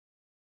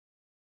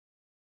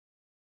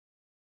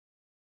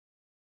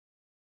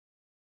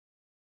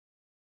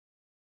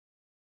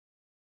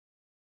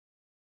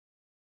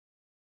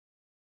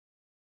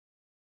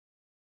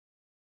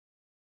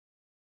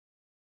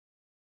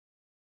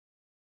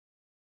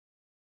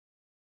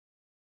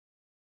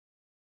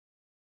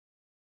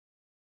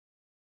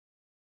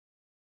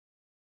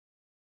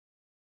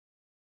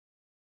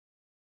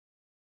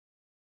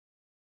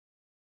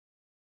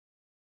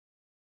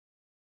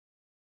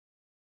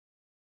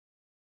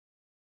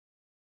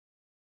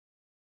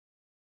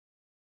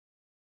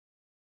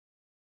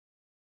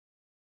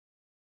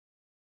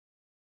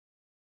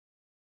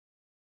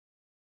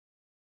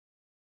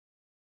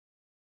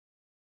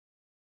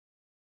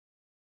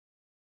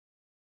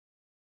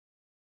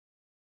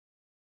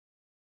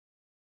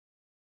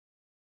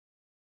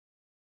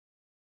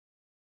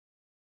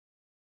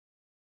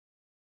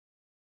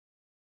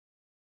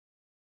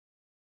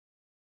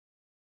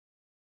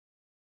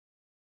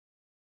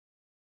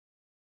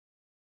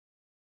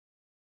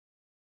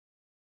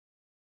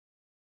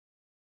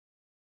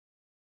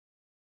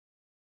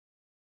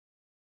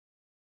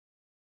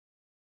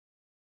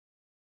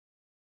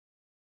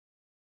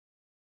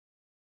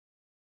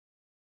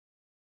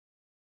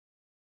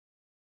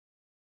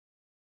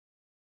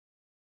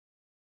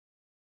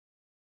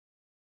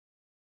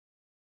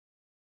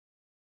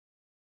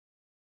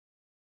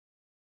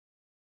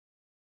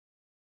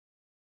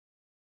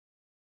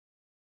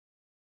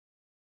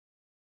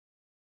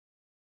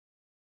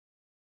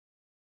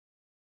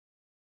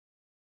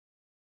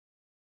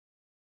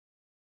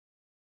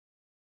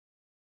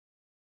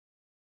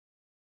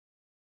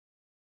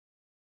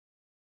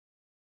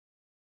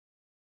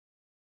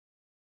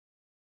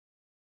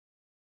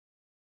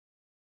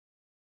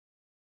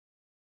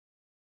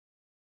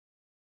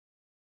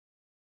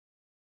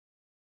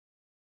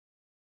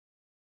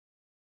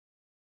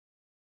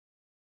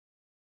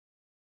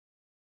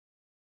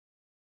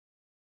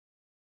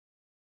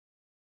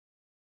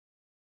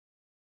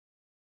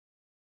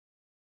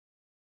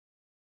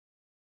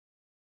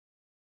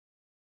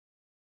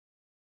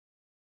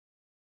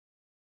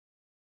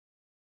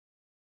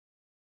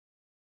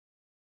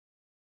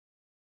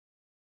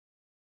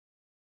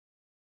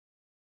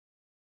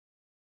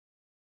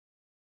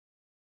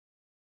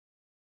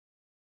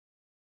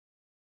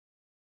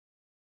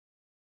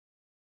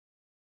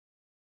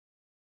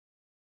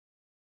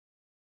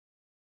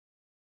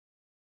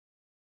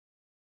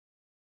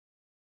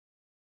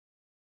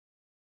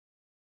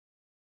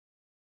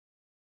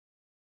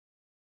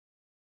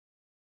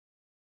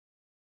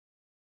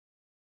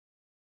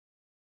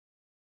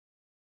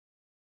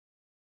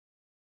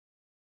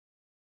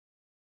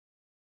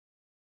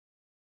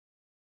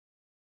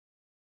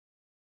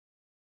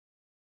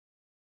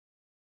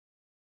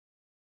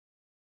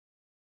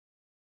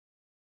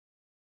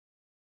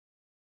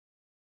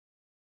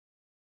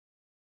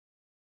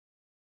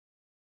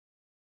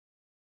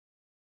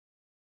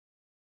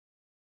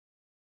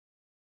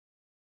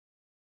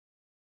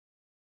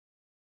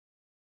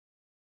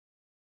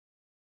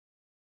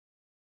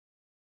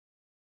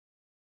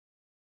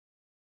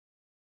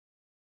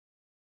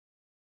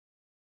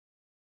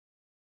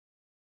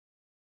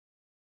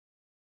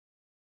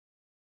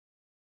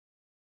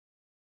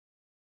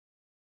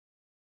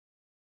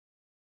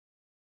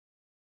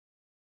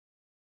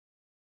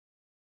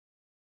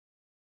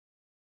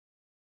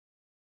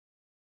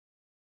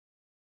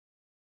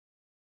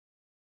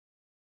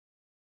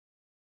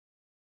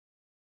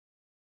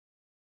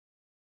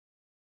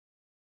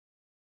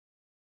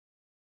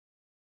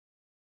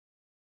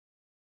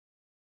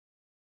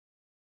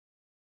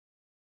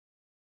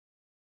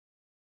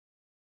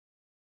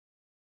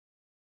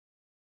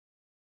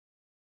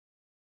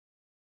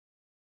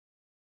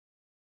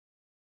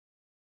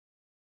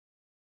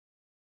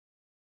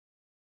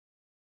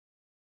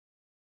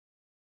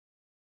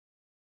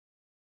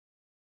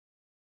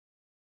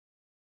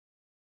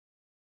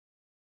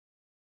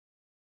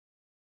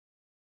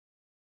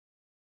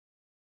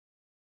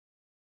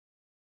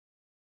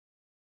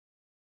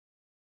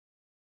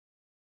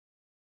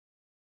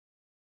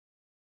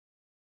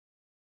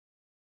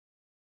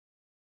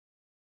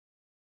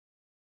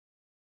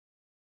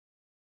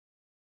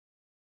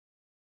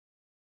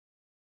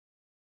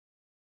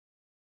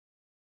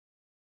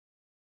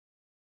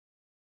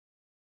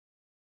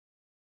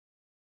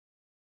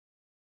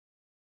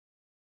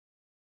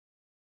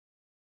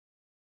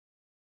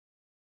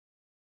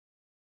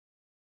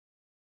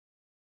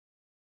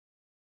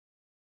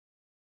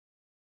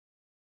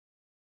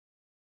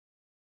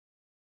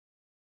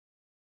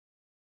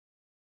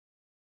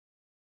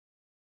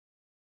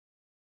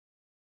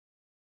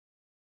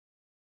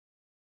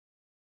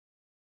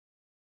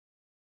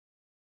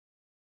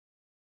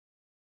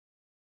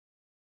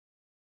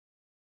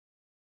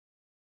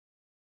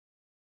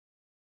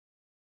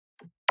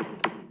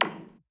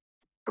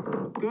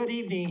Good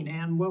evening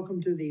and welcome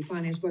to the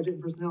Finance, Budget,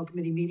 and Personnel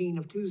Committee meeting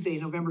of Tuesday,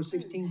 November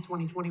 16,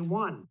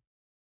 2021.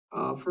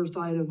 First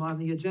item on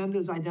the agenda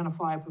is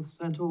identify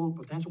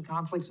potential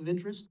conflicts of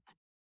interest.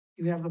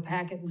 You have the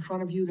packet in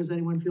front of you. Does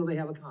anyone feel they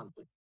have a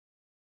conflict?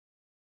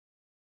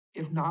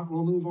 If not,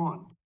 we'll move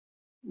on.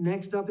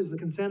 Next up is the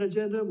consent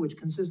agenda, which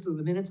consists of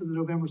the minutes of the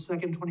November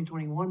 2nd,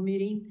 2021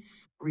 meeting,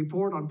 a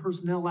report on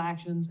personnel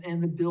actions,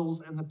 and the bills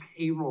and the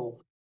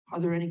payroll. Are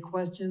there any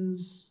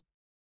questions?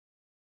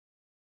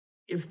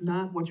 If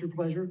not, what's your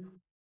pleasure?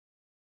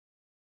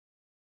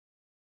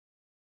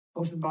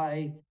 Motion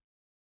by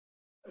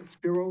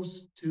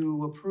Spiros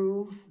to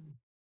approve,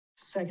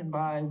 second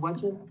by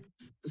Wetzel.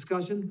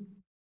 Discussion?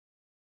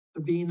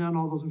 There being none,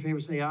 all those in favor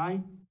say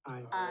aye.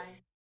 Aye. Aye.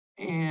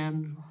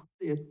 And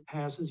it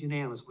passes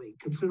unanimously.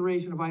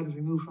 Consideration of items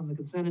removed from the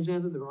consent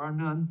agenda, there are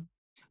none.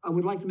 I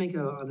would like to make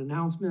an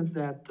announcement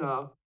that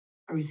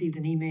I received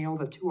an email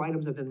that 2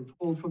 items have been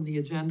pulled from the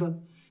agenda.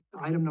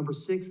 Item number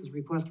 6 is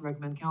request to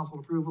recommend council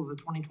approval of the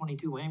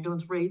 2022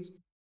 ambulance rates.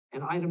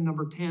 And item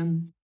number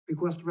 10,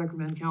 request to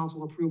recommend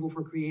council approval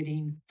for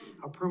creating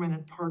a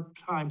permanent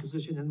part-time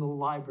position in the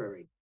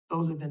library.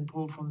 Those have been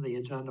pulled from the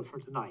agenda for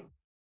tonight.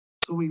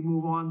 So we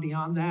move on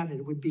beyond that.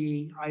 It would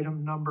be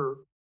item number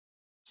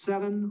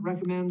 7,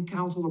 recommend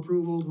council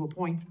approval to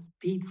appoint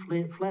Pete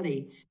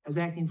Fletty as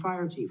acting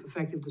fire chief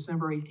effective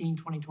December 18,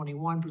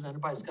 2021,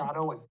 presented by Scott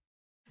Owen.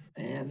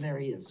 And there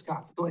he is.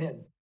 Scott, go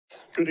ahead.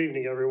 Good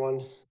evening,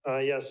 everyone.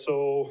 Yes,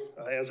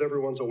 as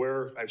everyone's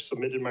aware, I've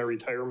submitted my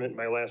retirement.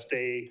 My last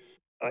day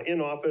in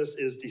office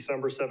is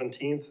December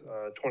 17th,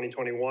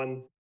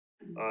 2021.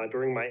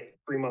 During my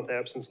 3-month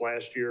absence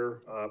last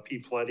year,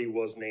 Pete Fletty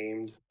was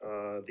named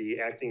the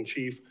acting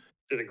chief,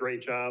 did a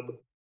great job.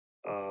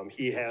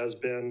 He has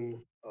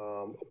been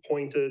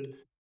appointed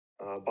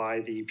by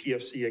the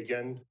PFC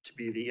again to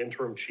be the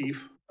interim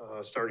chief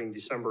starting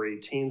December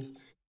 18th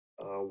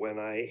when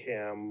I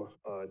am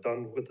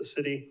done with the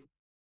city.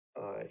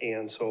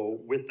 And so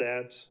with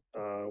that,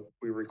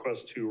 we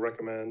request to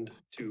recommend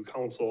to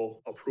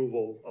council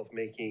approval of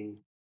making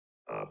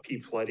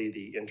Pete Fletty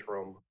the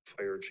interim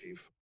fire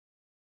chief.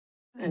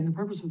 And the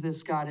purpose of this,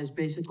 Scott, is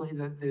basically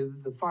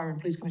the Fire and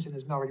Police Commission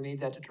has already made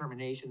that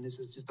determination. This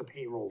is just a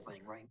payroll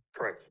thing, right?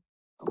 Correct.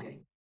 Okay,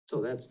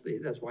 so that's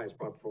why it's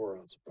brought before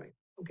us, right?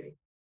 Okay,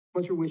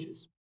 what's your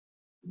wishes?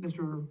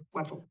 Mr.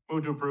 Wetzel?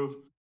 Move to approve.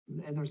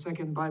 And there's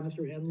second by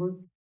Mr. Handler.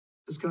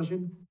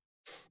 Discussion?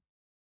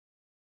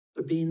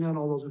 There being none,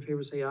 all those in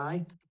favor say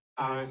aye.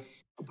 Aye.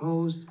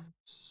 Opposed?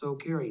 So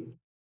carried.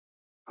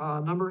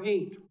 Number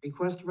 8,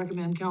 request to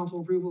recommend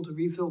council approval to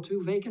refill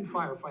 2 vacant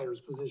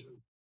firefighters positions.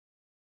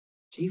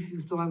 Chief, you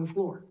still have the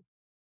floor.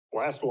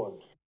 Last one.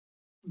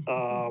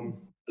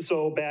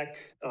 So back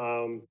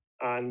on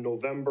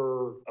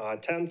November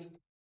 10th,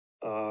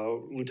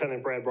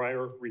 Lieutenant Brad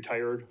Breyer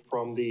retired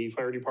from the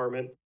fire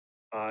department.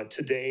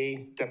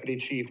 Today, Deputy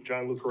Chief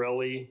John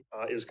Lucarelli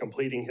is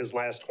completing his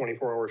last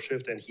 24-hour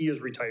shift, and he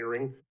is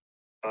retiring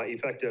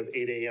effective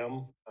 8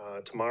 a.m.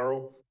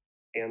 Tomorrow.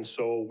 And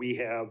so we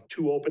have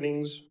 2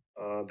 openings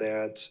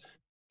that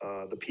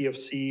the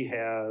PFC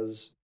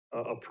has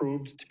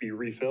approved to be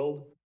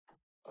refilled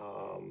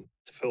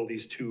to fill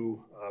these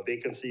 2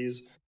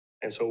 vacancies.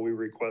 And so we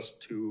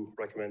request to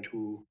recommend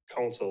to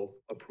council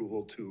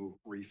approval to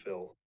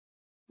refill.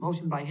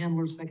 Motion by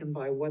Handler, second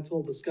by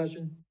Wetzel.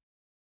 Discussion?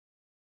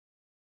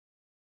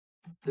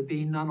 There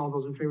being none, all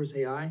those in favor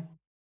say aye.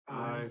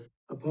 Aye.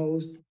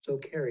 Opposed? So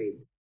carried.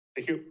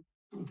 Thank you.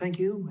 Thank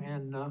you,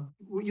 and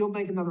you'll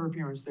make another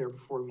appearance there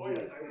before we. Oh,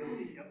 yes, I will.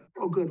 Yep.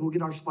 Oh, good. We'll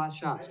get our last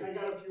shots. I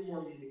got a few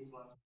more meetings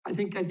left. I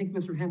think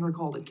Mr. Handler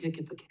called it kick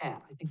at the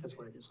cat. I think that's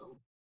what it is. So.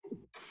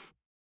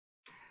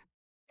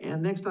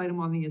 And next item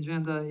on the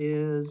agenda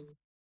is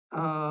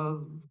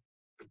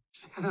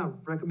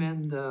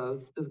recommend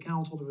to the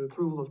council the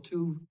approval of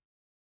 2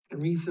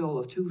 and refill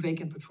of 2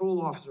 vacant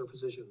patrol officer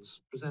positions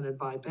presented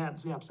by Pat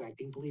Zapps,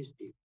 acting police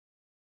chief.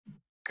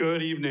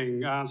 Good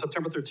evening. On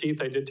September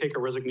 13th, I did take a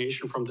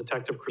resignation from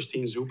Detective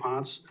Christine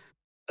Zupons.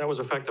 That was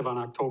effective on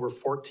October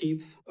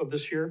 14th of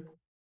this year.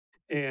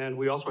 And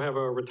we also have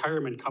a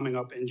retirement coming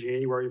up in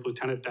January of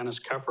Lieutenant Dennis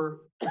Keffer.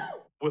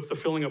 With the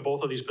filling of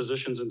both of these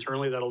positions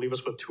internally, that'll leave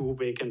us with 2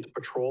 vacant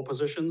patrol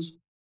positions.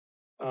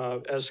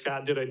 As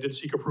Scott did, I did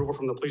seek approval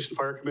from the Police and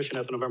Fire Commission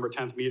at the November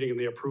 10th meeting, and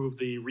they approved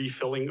the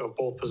refilling of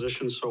both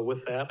positions. So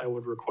with that, I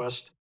would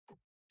request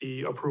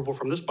the approval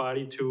from this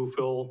body to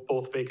fill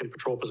both vacant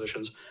patrol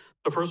positions.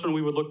 The first one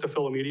we would look to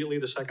fill immediately.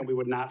 The second we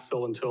would not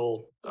fill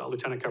until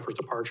Lieutenant Keffer's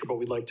departure, but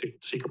we'd like to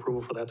seek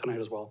approval for that tonight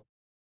as well.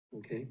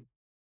 Okay.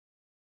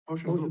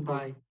 Motion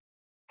by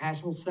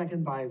Hassel,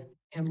 second by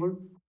Handler.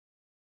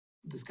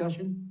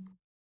 Discussion?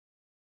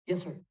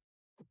 Yes, sir.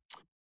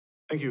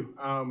 Thank you.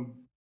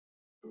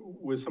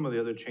 With some of the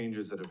other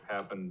changes that have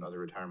happened, other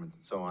retirements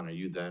and so on, are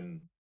you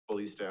then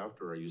fully staffed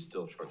or are you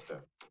still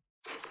short-staffed?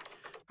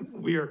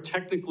 We are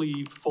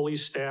technically fully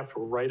staffed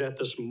right at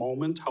this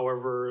moment.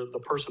 However, the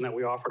person that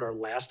we offered our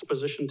last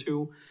position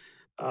to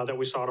that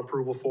we sought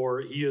approval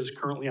for. He is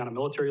currently on a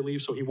military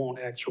leave, so he won't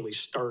actually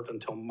start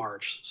until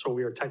March. So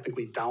we are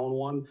technically down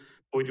one,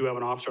 but we do have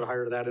an officer to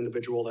hire to that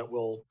individual that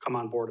will come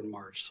on board in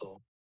March.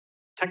 So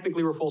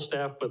technically we're full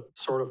staff, but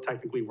sort of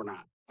technically we're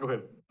not.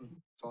 Okay,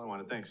 that's all I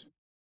wanted, thanks.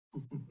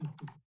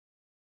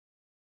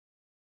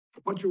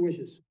 What's your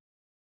wishes?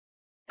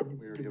 already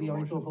Did have we a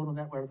already motion. vote on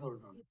that? We already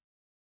voted on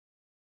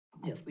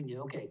it. Yes, we did,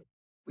 okay.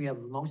 We have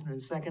a motion and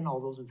a second. All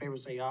those in favor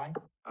say aye.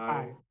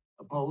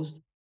 Opposed?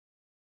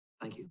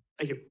 Thank you.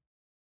 Thank you.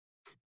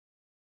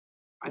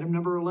 Item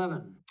number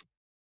 11,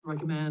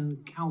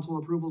 recommend council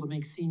approval to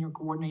make senior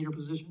coordinator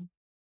position,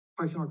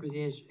 Parks and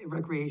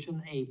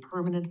Recreation, a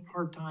permanent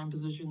part-time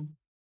position,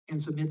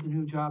 and submit the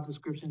new job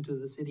description to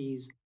the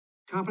city's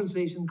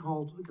compensation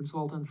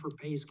consultant for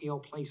pay scale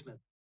placement.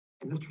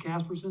 And Mr.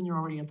 Casperson, you're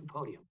already at the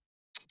podium.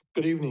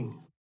 Good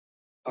evening.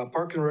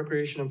 Parks and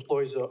Recreation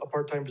employs a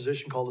part-time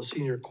position called a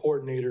senior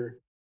coordinator.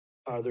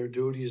 Their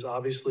duties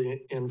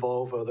obviously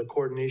involve the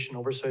coordination,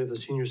 oversight of the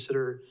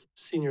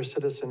senior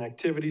citizen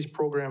activities,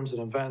 programs,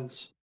 and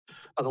events.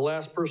 The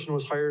last person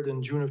was hired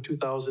in June of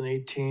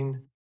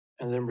 2018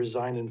 and then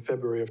resigned in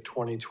February of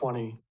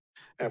 2020.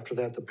 After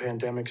that, the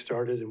pandemic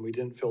started and we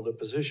didn't fill the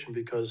position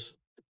because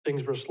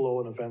things were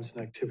slow and events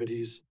and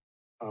activities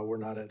were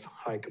not at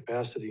high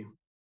capacity.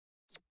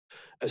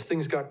 As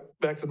things got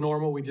back to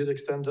normal, we did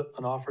extend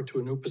an offer to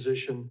a new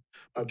position.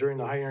 During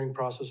the hiring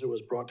process, it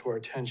was brought to our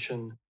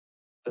attention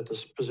that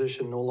this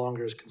position no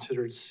longer is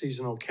considered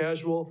seasonal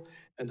casual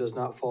and does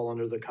not fall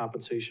under the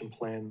compensation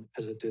plan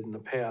as it did in the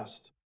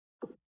past.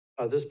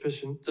 This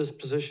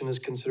position is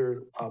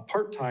considered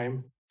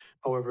part-time.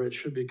 However, it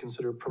should be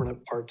considered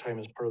permanent part-time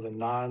as part of the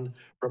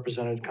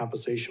non-represented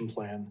compensation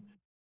plan.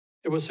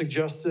 It was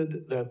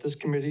suggested that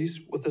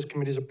with this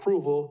committee's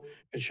approval,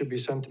 it should be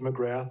sent to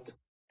McGrath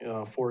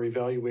for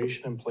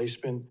evaluation and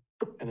placement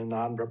in a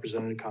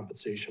non-represented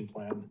compensation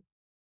plan.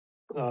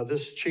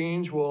 This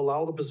change will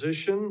allow the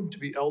position to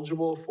be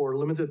eligible for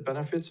limited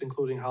benefits,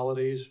 including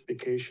holidays,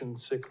 vacation,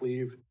 sick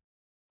leave,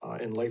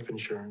 and life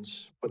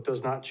insurance, but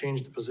does not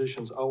change the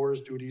position's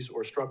hours, duties,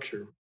 or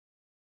structure.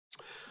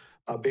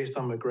 Based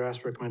on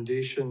McGrath's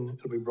recommendation,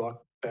 it'll be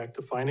brought back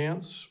to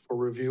Finance for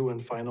review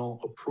and final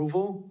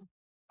approval.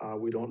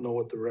 We don't know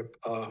what the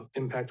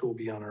impact will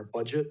be on our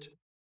budget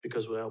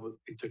because that would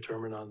be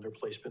determined on their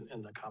placement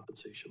in the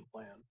compensation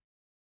plan.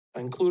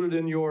 Included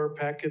in your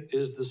packet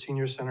is the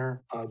senior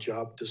center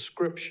job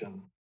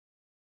description.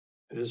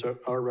 It is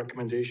our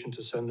recommendation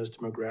to send this to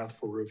McGrath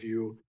for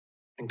review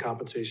and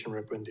compensation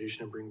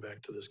recommendation and bring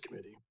back to this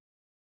committee.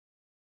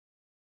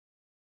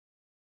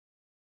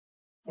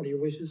 What are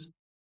your wishes?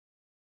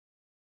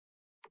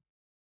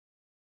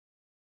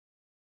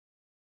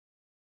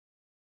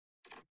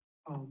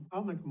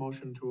 I'll make a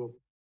motion to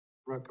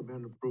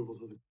recommend approval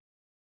to the.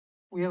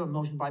 We have a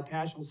motion by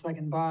Paschal,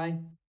 second by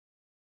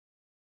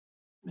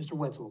Mr.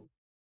 Wetzel.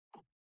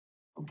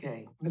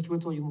 Okay, Mr.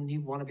 Wetzel,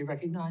 you want to be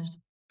recognized?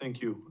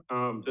 Thank you.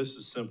 This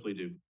is simply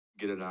to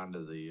get it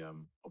onto the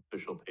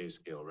official pay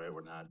scale, right?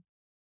 We're not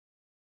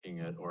paying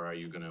it, or are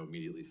you going to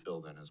immediately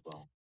fill then as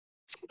well?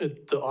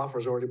 The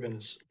offer's already been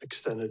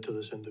extended to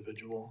this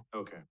individual.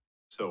 Okay,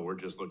 so we're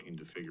just looking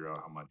to figure out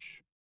how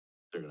much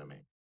they're going to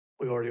make.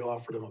 We already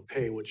offered him a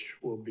pay, which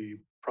will be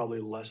probably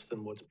less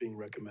than what's being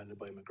recommended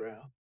by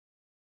McGrath.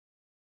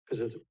 Because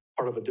it's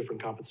part of a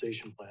different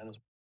compensation plan, as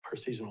our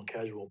seasonal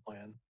casual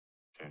plan.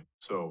 Okay,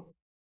 so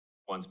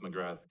once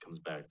McGrath comes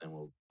back, then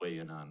we'll weigh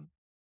in on.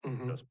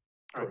 Correct.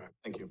 All right,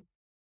 thank you.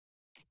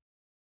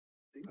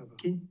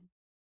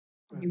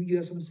 You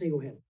have something to say?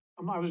 Go ahead.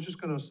 I was just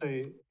gonna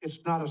say, it's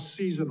not a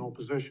seasonal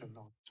position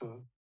though,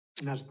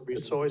 and that's the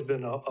reason. It's always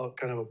been a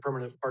kind of a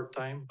permanent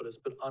part-time, but it's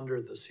been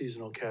under the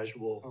seasonal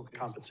casual Okay.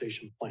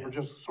 compensation We're plan.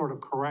 just sort of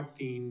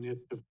correcting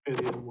it to fit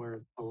in where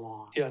it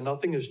belongs. Yeah,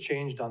 nothing has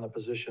changed on the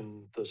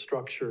position. The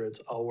structure, its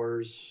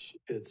hours,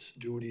 its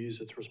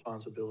duties, its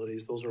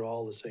responsibilities, those are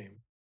all the same.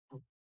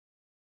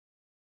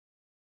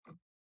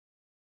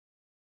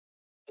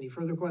 Any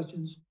further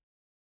questions?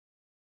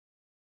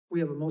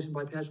 We have a motion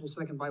by Paschal,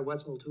 second by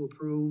Wetzel to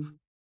approve.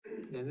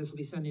 And this will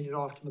be sending it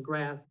off to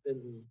McGrath,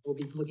 and we'll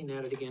be looking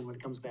at it again when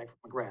it comes back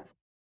from McGrath.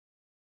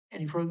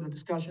 Any further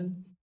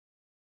discussion?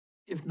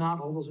 If not,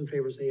 all those in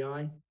favor say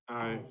aye.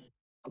 Aye.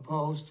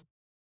 Opposed?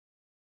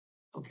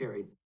 So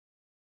carried.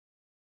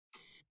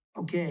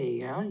 Okay,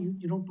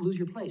 you don't lose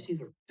your place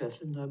either,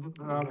 Justin.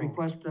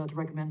 Request to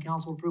recommend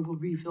council approval to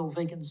refill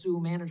vacant zoo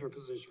manager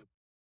position.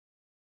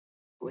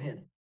 Go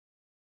ahead.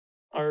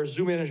 Our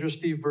zoo manager,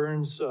 Steve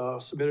Burns,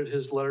 submitted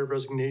his letter of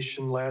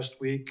resignation last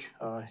week.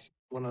 I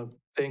want to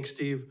thank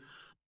Steve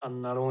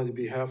on not only the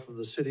behalf of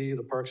the city,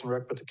 the Parks and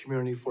Rec, but the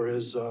community for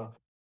his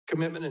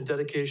commitment and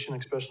dedication,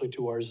 especially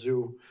to our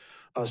zoo.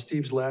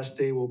 Steve's last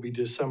day will be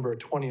December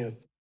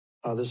 20th.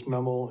 This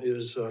memo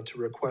is to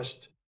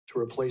request to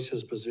replace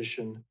his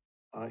position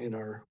in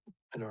our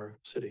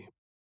city.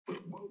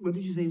 What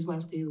did you say his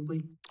last day will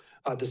be?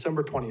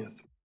 December 20th.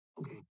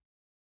 Okay.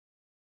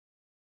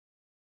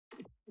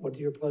 What's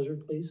your pleasure,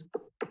 please?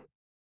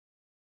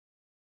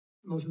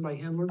 Motion by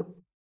Handler,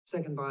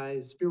 second by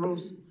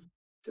Spiros.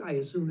 I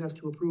assume that's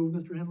to approve,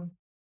 Mr. Henley?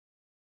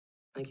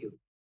 Thank you.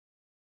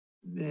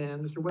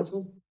 And Mr.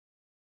 Wetzel?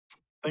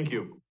 Thank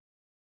you.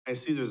 I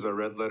see there's a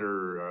red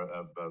letter,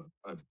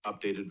 an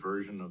updated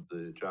version of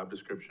the job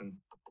description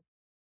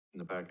in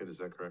the packet, is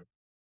that correct?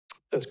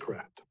 That's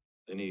correct.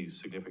 Any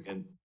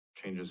significant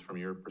changes from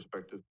your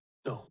perspective?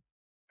 No,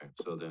 Okay,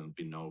 so then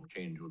be no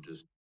change, we'll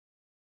just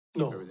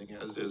no. everything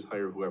as is,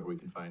 hire whoever we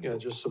can find. Yeah,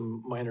 just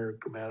some minor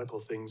grammatical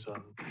things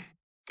on,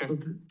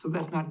 So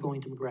that's not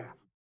going to McGrath?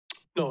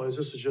 no, this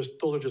is just,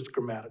 those are just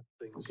grammatical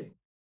things. Okay.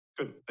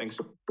 Good, thanks.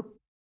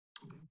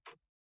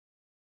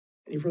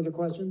 Any further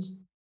questions?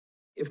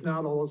 If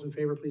not, all those in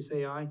favor, please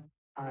say aye.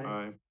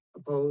 Aye.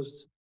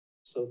 Opposed?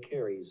 So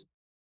carries.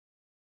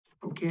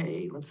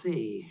 Okay, let's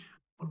see.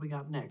 What do we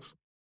got next?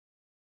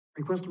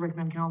 Request to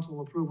recommend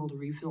council approval to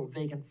refill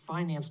vacant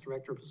finance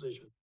director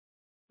position.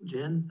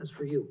 Jen, that's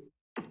for you.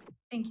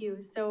 Thank you.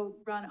 So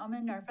Ron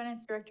Ullman, our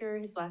finance director,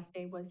 his last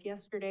day was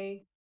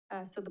yesterday.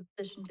 So the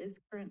position is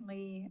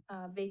currently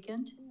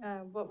vacant.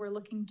 What we're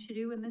looking to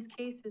do in this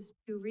case is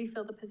to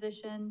refill the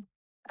position.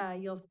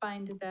 You'll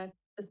find that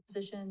this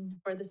position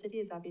for the city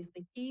is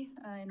obviously key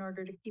in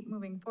order to keep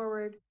moving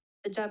forward.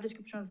 The job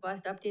description was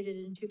last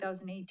updated in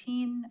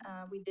 2018.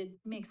 We did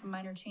make some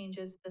minor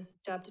changes. This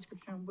job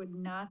description would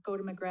not go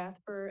to McGrath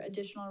for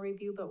additional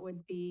review, but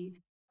would be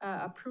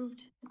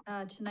approved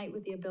tonight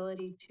with the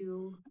ability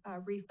to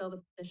refill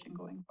the position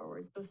going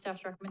forward. So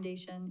staff's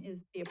recommendation is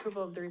the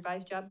approval of the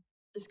revised job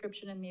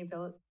description and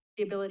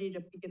the ability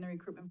to begin the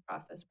recruitment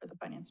process for the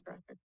finance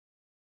director.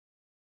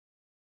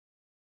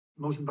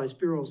 Motion by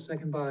Spiro,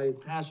 second by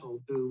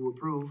Paschal to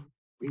approve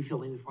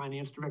refilling the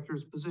finance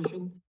director's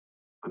position.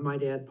 I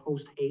might add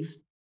post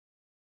haste,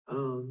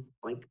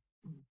 like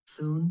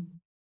soon.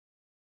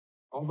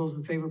 All those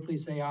in favor,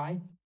 please say aye.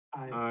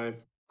 Aye.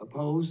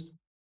 Opposed?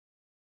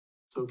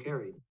 So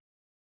carried.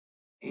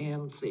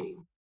 And let's see.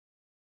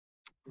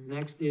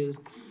 Next is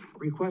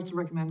request to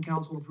recommend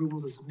council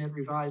approval to submit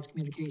revised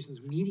communications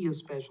media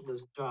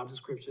specialist job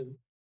description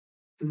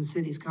to the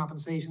city's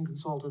compensation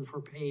consultant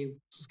for pay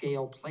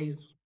scale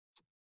place.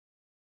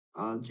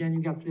 Jen,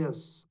 you got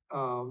this,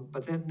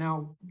 but then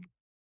now,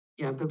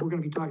 yeah, but we're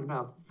gonna be talking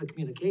about the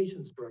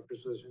communications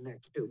director's position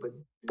next too,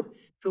 but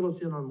fill us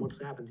in on what's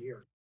happened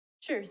here.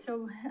 Sure.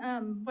 So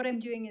what I'm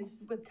doing is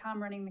with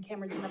Tom running the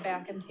cameras in the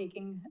back, I'm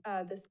taking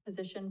this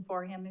position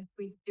for him. If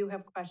we do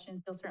have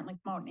questions, he'll certainly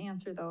come out and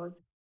answer those.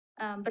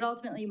 But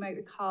ultimately, you might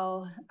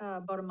recall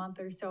about a month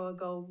or so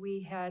ago,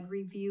 we had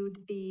reviewed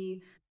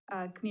the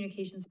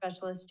communication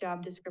specialist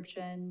job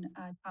description.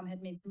 Tom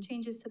had made some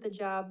changes to the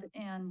job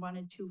and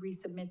wanted to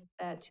resubmit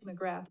that to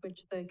McGrath,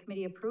 which the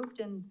committee approved,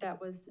 and that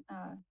was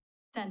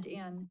sent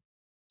in.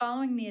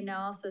 Following the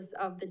analysis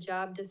of the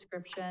job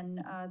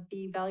description,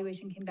 the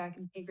evaluation came back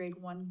in pay grade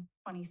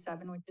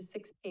 127, which is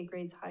 6 pay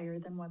grades higher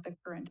than what the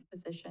current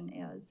position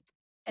is.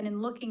 And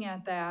in looking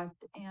at that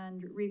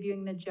and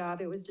reviewing the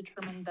job, it was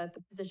determined that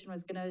the position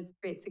was going to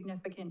create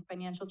significant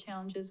financial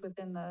challenges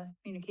within the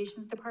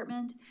communications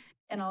department.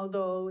 And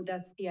although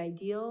that's the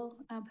ideal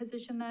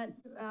position that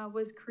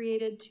was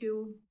created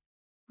to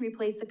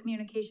replace the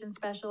communication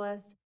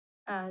specialist,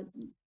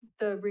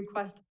 the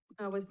request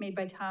was made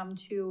by Tom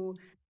to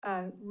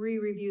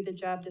re-review the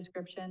job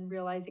description,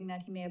 realizing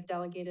that he may have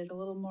delegated a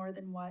little more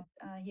than what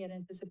he had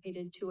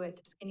anticipated to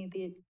it, skinny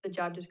the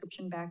job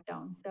description back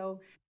down. So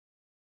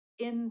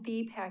in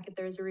the packet,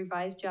 there's a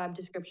revised job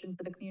description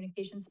for the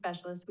communication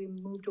specialist. We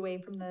moved away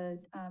from the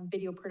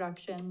video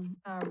production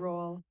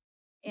role,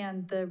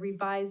 and the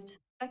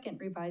second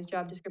revised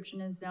job description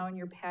is now in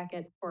your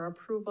packet for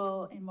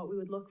approval. And what we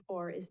would look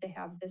for is to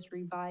have this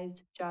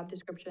revised job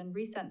description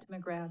resent to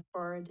McGrath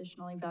for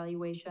additional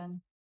evaluation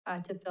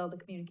to fill the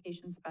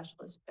communication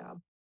specialist job.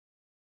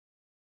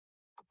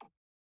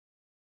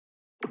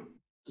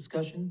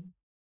 Discussion?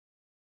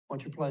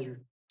 What's your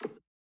pleasure?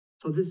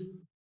 So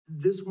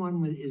this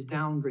one is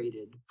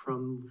downgraded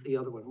from the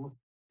other one.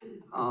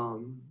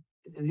 And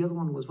the other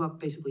one was what,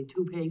 basically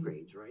 2 pay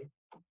grades, right?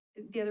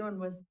 The other one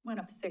went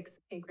up 6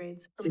 pay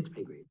grades. 6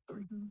 pay grades,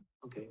 sorry.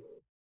 Okay.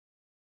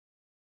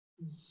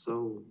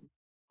 So,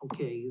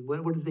 okay,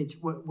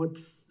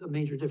 what's a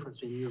major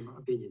difference in your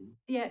opinion?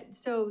 Yeah,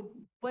 so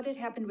what had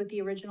happened with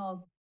the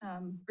original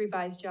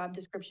revised job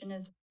description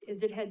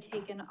is it had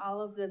taken all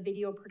of the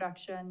video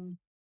production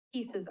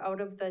pieces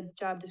out of the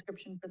job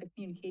description for the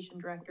communication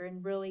director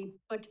and really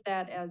put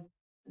that as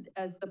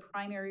the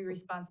primary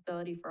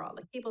responsibility for all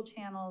the cable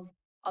channels,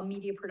 all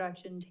media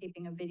production,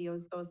 taping of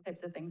videos, those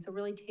types of things. So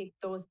really take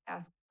those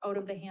tasks out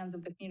of the hands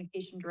of the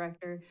communication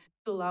director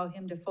to allow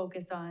him to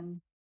focus on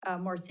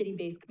more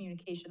city-based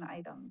communication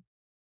items.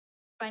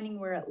 Finding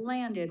where it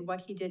landed,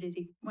 what he did is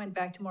he went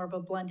back to more of a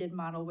blended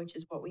model, which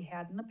is what we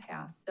had in the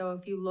past. So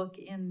if you look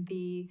in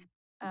the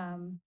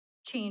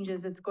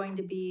changes, it's going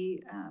to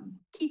be,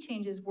 key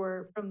changes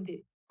were from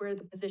where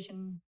the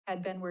position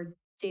had been, where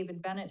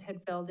David Bennett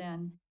had filled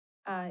in,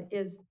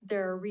 is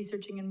they're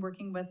researching and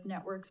working with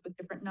networks with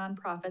different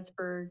nonprofits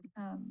for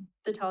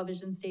the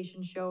television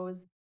station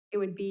shows. It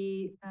would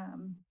be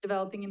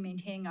developing and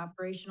maintaining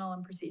operational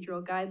and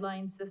procedural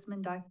guidelines, system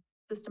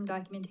system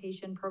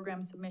documentation,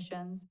 program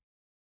submissions,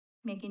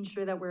 making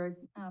sure that we're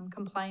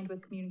compliant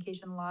with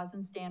communication laws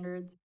and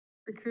standards,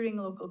 recruiting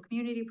local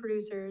community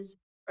producers,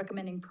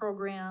 recommending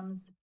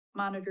programs,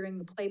 monitoring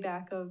the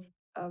playback of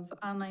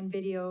online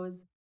videos,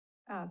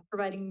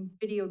 providing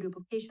video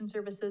duplication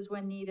services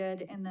when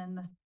needed, and then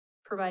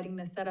providing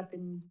the setup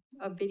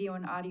of video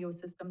and audio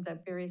systems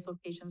at various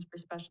locations for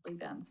special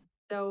events.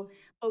 So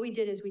what we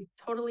did is we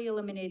totally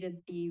eliminated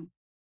the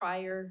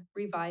prior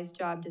revised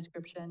job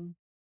description,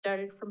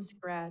 started from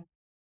scratch,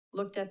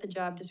 looked at the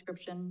job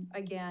description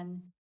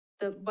again.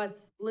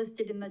 What's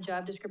listed in the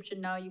job description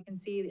now, you can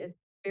see it's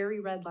very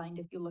redlined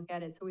if you look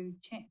at it. So we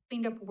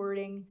cleaned up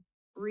wording,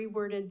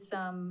 reworded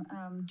some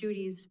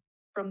duties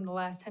from the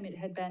last time it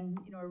had been,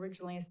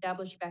 originally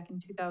established back in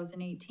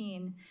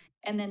 2018,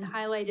 and then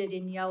highlighted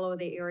in yellow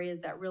the areas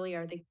that really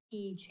are the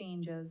key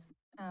changes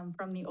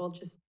from the old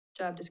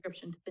job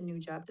description to the new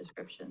job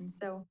description.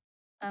 So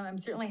I'm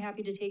certainly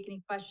happy to take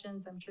any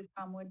questions. I'm sure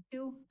Tom would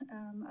too.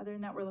 Other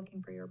than that, we're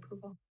looking for your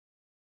approval.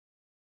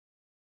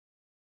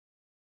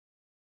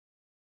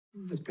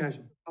 Ms.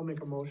 Passion. I'll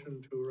make a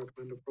motion to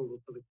recommend approval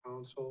to the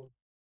council.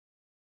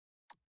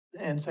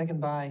 And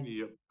second by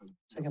Yep.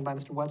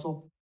 Mr.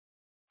 Wetzel.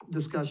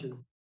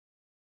 Discussion.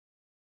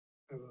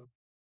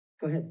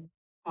 Go ahead.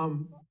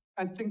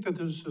 I think that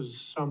this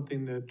is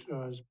something that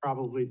is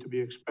probably to be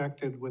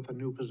expected with a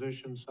new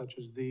position such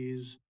as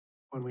these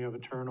when we have a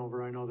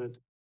turnover. I know that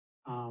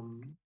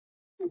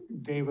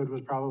David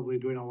was probably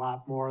doing a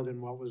lot more than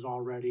what was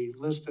already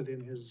listed in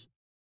his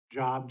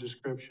job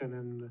description,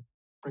 and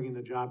bringing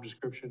the job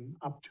description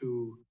up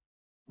to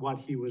what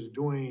he was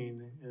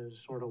doing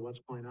is sort of what's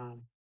going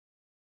on.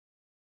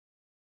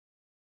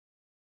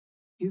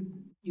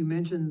 You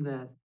mentioned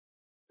that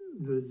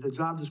the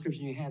job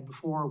description you had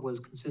before was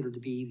considered to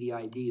be the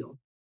ideal,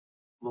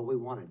 what we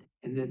wanted.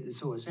 And then,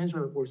 so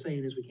essentially what we're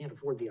saying is we can't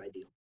afford the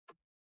ideal.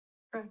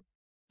 Correct.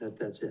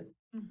 That's it.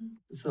 Mm-hmm.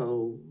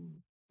 So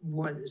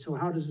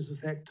how does this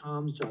affect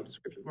Tom's job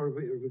description? Or are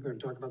we going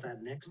to talk about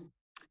that next?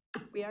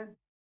 We are.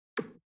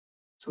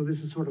 So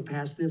this is sort of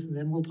past this and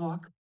then we'll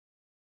talk?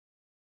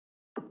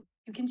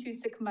 You can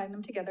choose to combine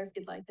them together if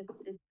you'd like.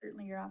 It's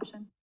certainly your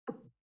option.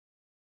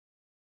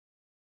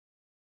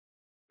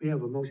 We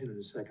have a motion and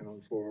a second on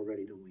the floor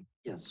already, don't we?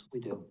 Yes,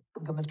 we do.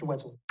 Go, Mr.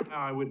 Wetzel.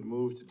 I would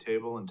move to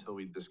table until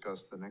we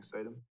discuss the next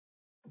item.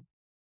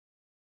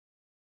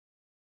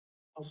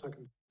 I'll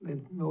second.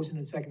 The motion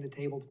and second to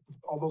table.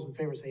 All those in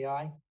favor say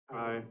aye.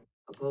 Aye.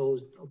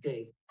 Opposed?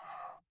 Okay.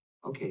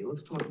 Okay,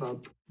 let's talk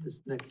about this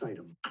next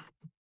item.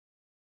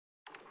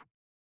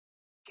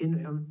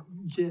 Can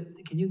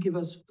you give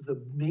us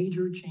the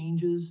major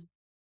changes,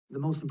 the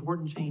most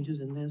important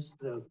changes in this,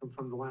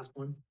 from the last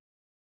one?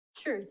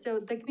 Sure. So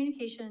the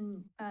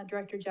communication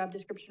director job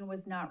description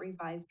was not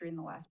revised during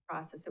the last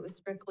process. It was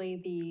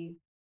strictly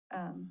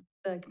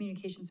the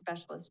communication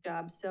specialist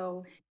job.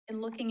 So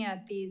in looking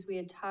at these, we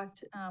had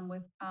talked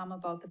with Tom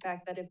about the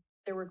fact that if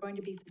there were going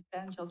to be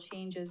substantial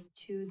changes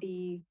to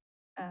the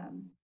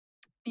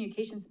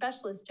communication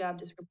specialist job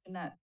description,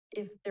 that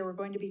if there were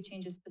going to be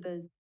changes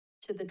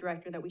to the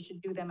director, that we should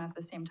do them at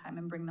the same time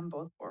and bring them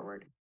both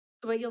forward.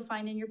 So what you'll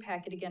find in your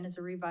packet again is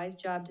a revised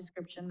job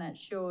description that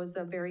shows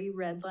a very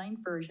redlined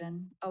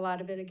version. A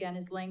lot of it again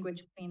is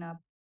language cleanup,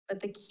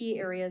 but the key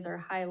areas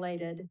are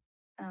highlighted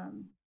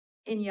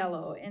in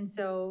yellow. And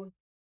so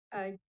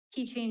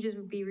key changes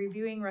would be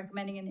reviewing,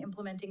 recommending, and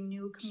implementing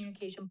new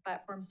communication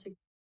platforms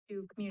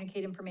to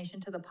communicate information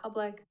to the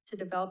public, to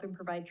develop and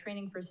provide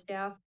training for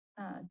staff,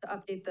 to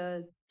update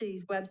the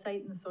city's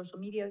website and the social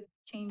media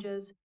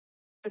changes,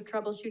 to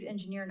troubleshoot,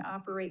 engineer, and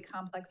operate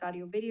complex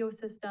audio video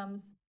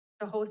systems,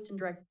 to host and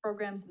direct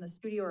programs in the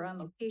studio or on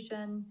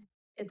location.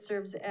 It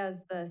serves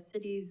as the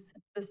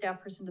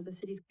staff person to the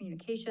city's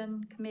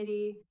communication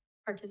committee,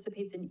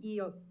 participates in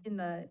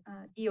the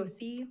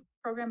EOC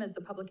program as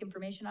the public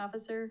information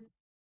officer,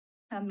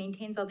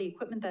 maintains all the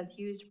equipment that's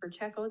used for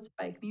checkouts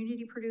by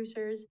community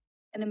producers,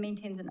 and then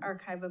maintains an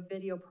archive of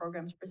video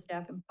programs for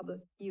staff in public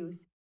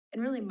use.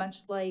 And really much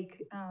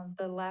like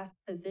the last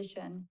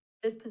position,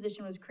 this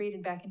position was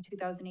created back in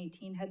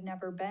 2018, had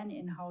never been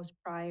in-house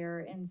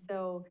prior. And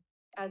so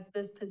as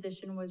this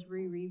position was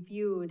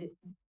re-reviewed,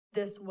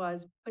 this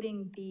was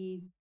putting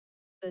the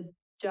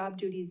job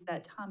duties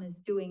that Tom is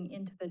doing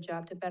into the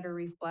job to better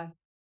reflect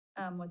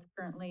what's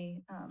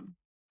currently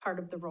part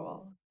of the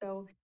role.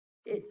 So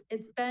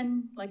it's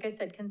been, like I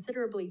said,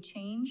 considerably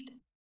changed.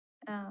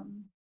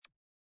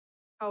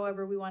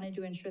 However, we wanted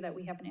to ensure that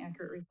we have an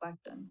accurate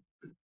reflection.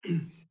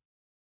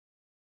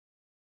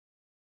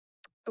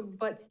 So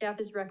what staff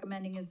is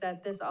recommending is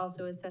that this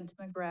also is sent to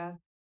McGrath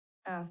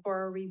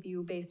for a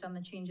review based on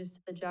the changes to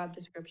the job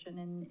description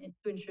and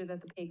to ensure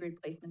that the pay grade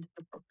placement is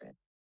appropriate.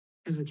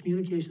 Has the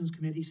communications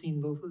committee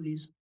seen both of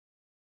these?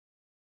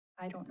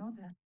 I don't know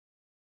that.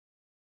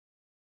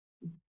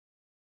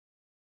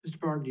 Mr.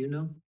 Barr, do you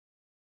know?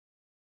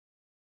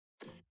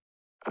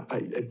 I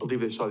believe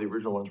they saw the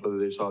original ones. Whether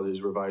they saw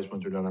these revised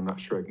ones or not, I'm not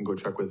sure. I can go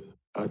check with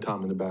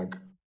Tom in the back.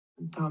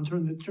 Tom,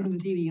 turn the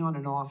TV on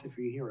and off if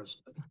you hear us.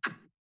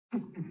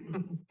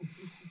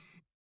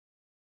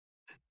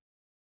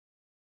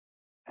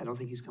 I don't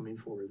think he's coming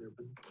forward there,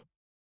 but.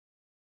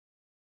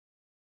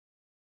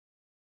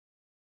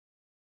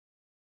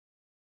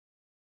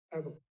 I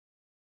have a,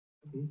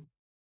 I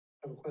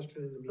have a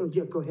question in the Oh,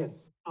 meeting. yeah, go ahead.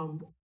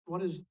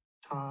 What is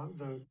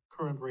the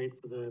current rate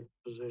for the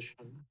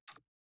position?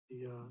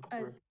 The,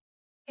 direct-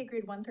 Pay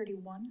grade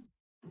 131.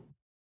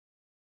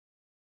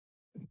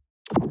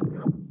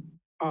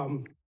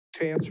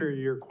 To answer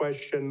your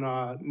question,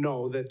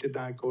 no, that did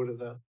not go to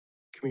the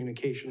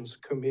communications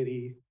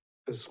committee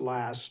this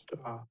last,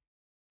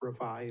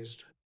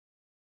 revised,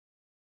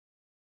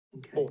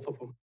 Okay. both of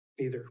them,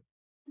 neither.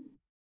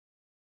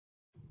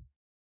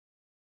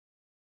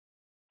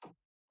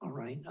 All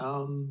right.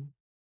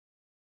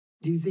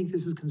 Do you think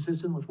this is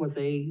consistent with what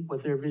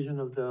their vision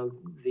of the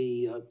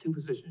two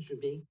positions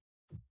should be?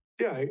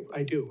 Yeah,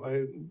 I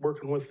do.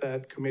 Working with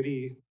that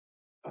committee,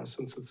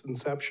 since its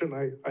inception,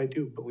 I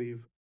do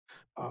believe,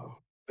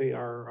 they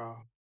are,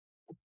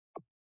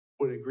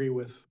 would agree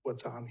with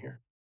what's on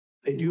here.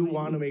 They do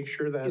want to make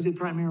sure Is that, it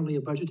primarily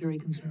a budgetary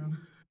concern?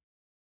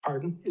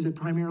 pardon? Is it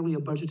primarily a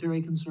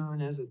budgetary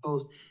concern as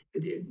opposed,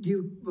 do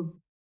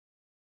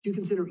you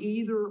consider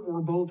either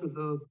or both of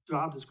the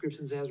job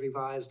descriptions as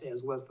revised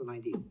as less than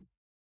ideal?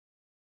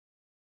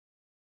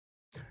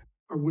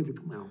 Or would the,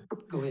 well,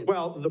 go ahead.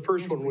 Well, the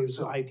first Answer one for was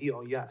yourself.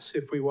 ideal, yes.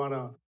 If we want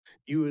to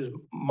use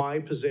my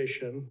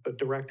position, the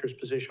director's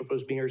position, if it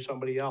was me or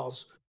somebody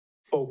else,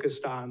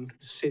 focused on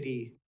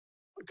city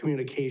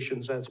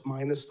communications, that's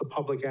minus the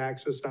public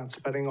access, not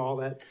spending all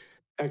that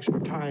extra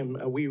time.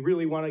 We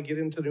really want to get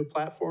into new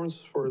platforms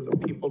for the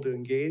people to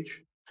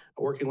engage,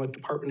 working with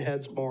department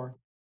heads more.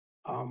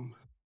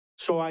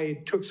 So I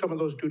took some of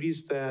those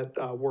duties that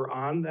were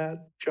on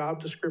that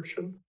job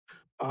description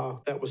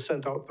that was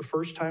sent out the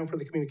first time for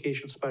the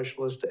communication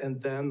specialist,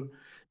 and then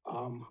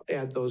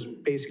add those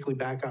basically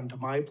back onto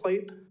my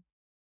plate.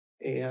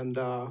 And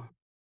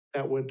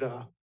that would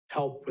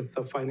help with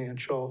the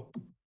financial,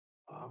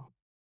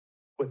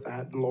 with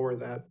that, and lower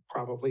that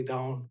probably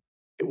down.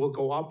 It will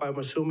go up, I'm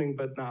assuming,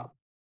 but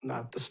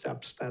not the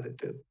steps that it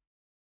did.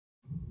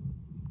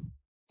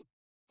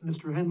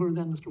 Mr. Hendler,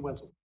 then Mr.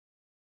 Wetzel.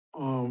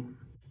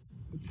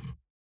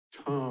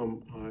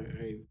 Tom,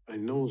 I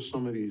know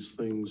some of these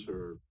things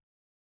are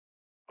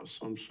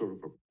some sort of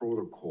a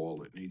protocol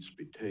that needs to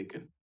be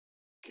taken.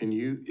 Can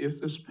you, if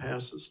this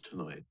passes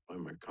tonight by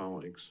my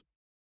colleagues,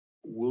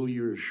 will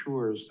you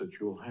assure us that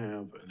you'll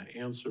have an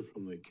answer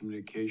from the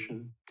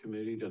communication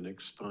committee the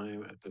next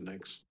time at the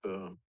next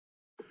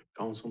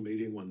council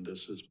meeting when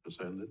this is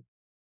presented?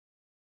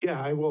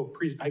 Yeah,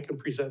 I can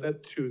present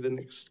it to the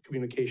next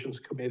communications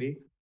committee.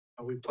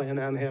 We plan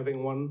on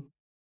having one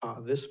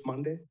this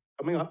Monday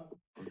coming up.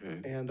 Okay.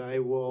 And I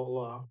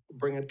will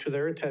bring it to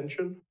their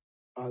attention.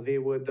 They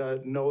would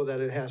know that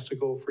it has to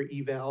go for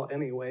eval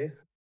anyway.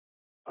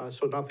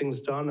 So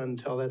nothing's done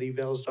until that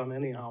eval's done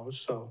anyhow,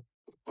 so.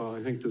 Well,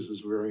 I think this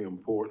is very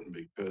important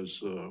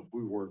because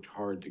we worked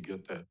hard to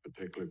get that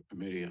particular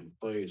committee in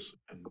place,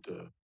 and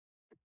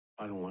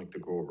I don't like to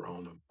go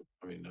around them.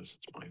 I mean, this is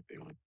my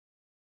feeling.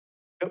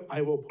 Yep,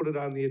 I will put it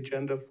on the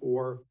agenda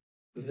for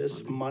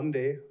this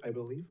Monday, I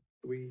believe.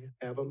 We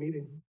have a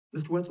meeting.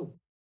 Mr. Wetzel.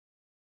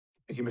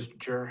 Thank you, Mr.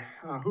 Chair.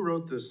 Who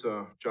wrote this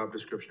job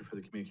description for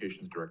the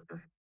communications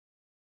director?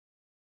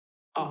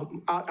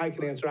 I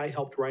can answer. I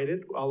helped write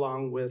it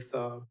along with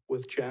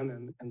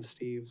Jen and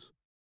Steve's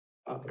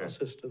Okay.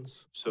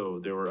 assistants.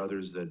 So there were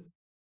others that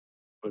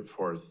put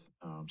forth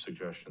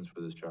suggestions for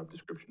this job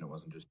description. It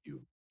wasn't just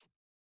you.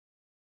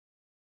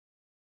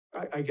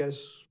 I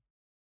guess,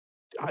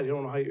 I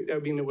don't know, I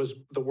mean, it was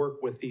the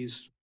work with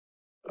these,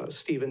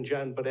 Steve and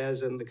Jen, but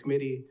as in the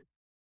committee,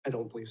 I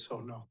don't believe so,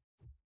 no.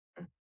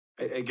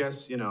 I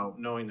guess,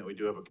 knowing that we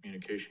do have a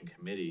communication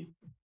committee,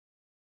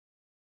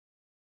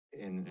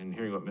 and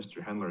hearing what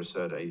Mr. Hendler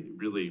said, I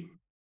really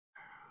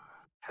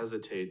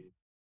hesitate.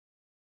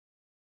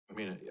 I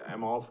mean,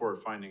 I'm all for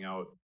finding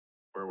out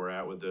where we're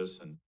at with this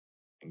and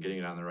getting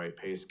it on the right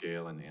pay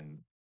scale and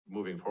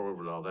moving forward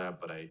with all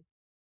that, but I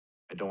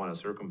don't want to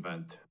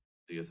circumvent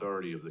the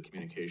authority of the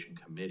communication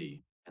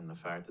committee, and the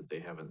fact that they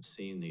haven't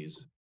seen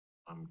these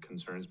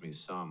concerns me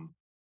some.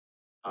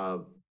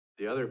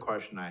 The other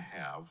question I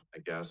have, I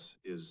guess,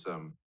 is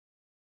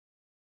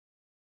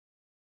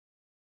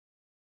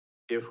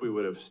if we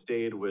would have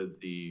stayed with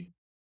the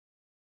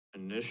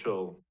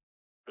initial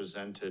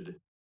presented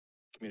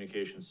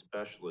communication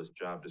specialist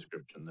job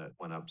description that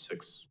went up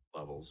 6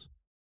 levels,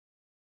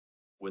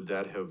 would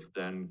that have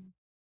then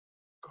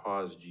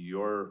caused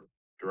your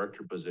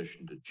director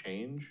position to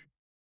change?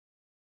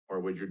 Or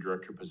would your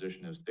director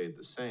position have stayed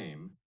the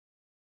same?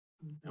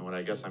 And what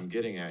I guess I'm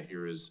getting at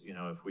here is,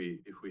 if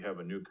we have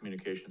a new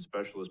communication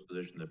specialist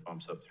position that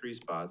bumps up 3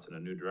 spots and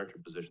a new director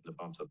position that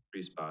bumps up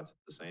 3 spots,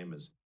 the same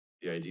as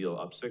the ideal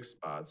up 6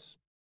 spots,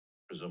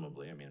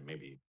 presumably. I mean,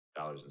 maybe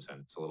dollars and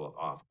cents, it's a little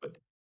off, but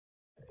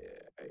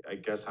I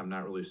guess I'm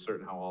not really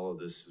certain how all of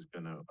this is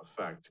going to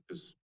affect,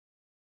 because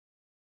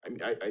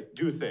I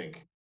do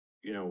think,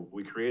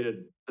 we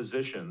created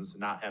positions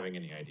not having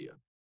any idea.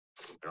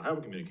 We don't have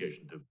a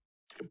communication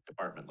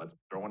department. Let's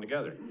throw one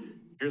together.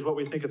 Here's what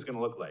we think it's going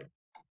to look like.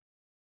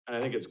 And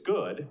I think it's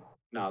good,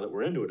 now that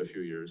we're into it a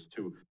few years,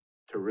 to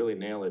really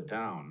nail it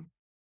down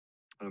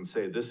and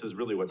say, this is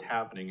really what's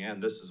happening,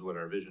 and this is what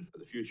our vision for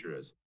the future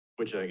is,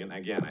 which again,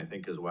 I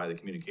think is why the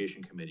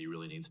communication committee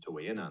really needs to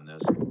weigh in on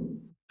this.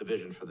 The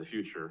vision for the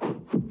future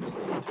just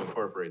needs to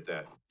incorporate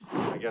that.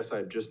 I guess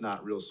I'm just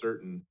not real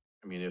certain.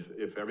 I mean,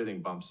 if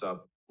everything bumps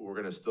up, we're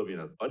gonna still be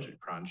in a budget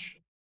crunch.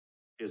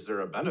 Is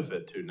there a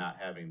benefit to not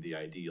having the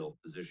ideal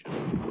position,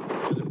 the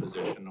other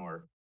position,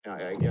 or, you know,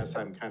 I guess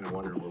I'm kind of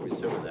wondering where we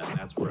sit with that, and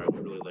that's where I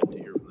would really like to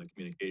hear from the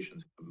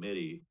communications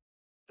committee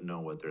to know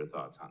what their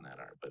thoughts on that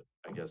are, but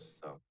I guess,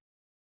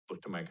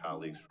 look to my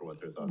colleagues for what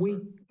their thoughts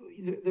are.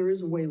 There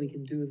is a way we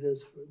can do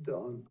this,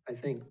 I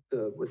think,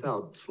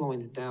 without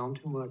slowing it down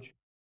too much.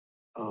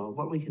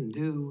 What we can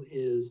do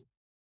is,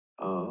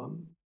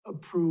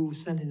 approve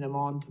sending them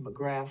on to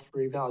McGrath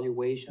for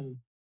evaluation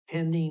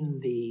pending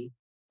the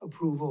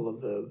approval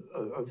of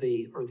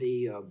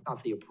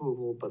not the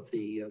approval, but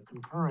the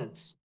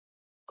concurrence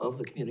of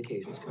the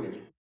communications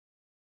committee.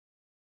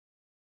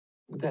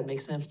 Would that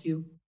make sense to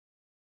you?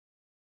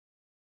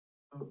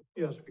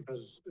 Yes,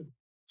 because it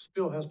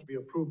still has to be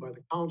approved by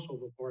the council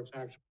before it's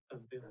actually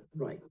sent in.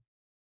 Right.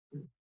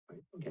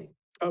 Right, okay.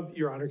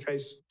 Your Honor, I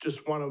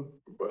just want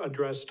to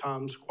address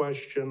Tom's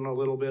question a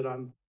little bit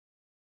on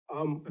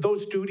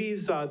those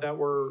duties that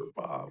were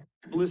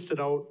listed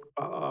out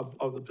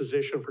of the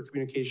position for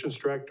communications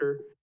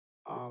director.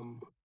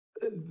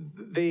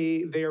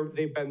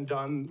 They've been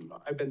done.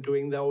 I've been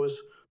doing those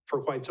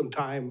for quite some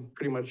time,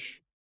 pretty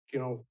much, you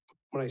know,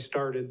 when I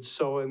started.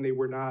 So, and they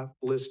were not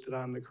listed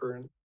on the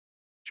current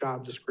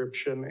job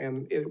description,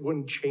 and it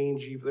wouldn't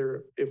change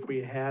either if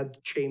we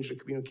had changed the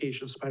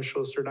communication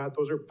specialist or not.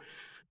 Those are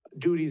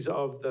duties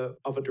of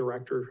a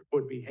director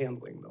would be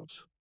handling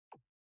those.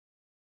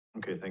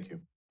 Okay, thank you.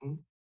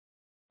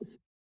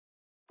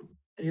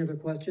 Any other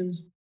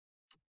questions?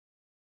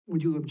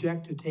 Would you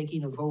object to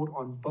taking a vote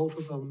on both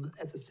of them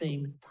at the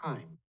same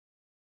time?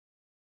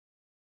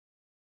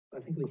 I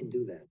think we can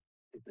do that,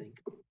 I think.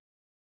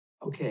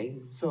 Okay,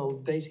 so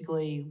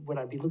basically what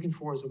I'd be looking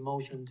for is a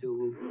motion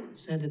to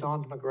send it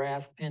on to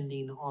McGrath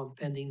pending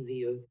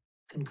the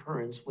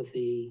concurrence with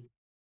the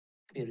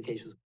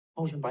communications.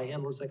 Motion by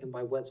Handler, second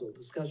by Wetzel.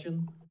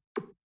 Discussion?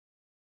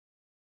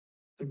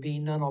 There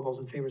being none, all those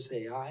in favor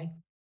say aye.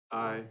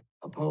 Aye.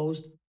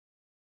 Opposed?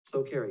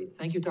 So carried.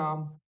 Thank you,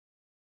 Tom.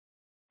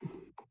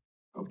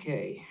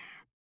 Okay.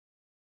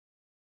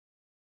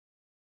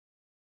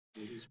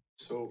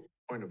 So,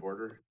 point of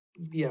order,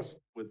 Yes,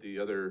 with the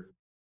other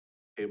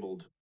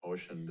tabled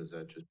motion, does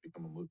that just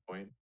become a moot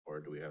point, or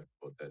do we have to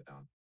vote that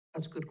down?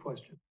 that's a good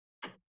question.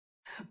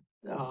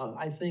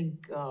 I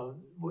think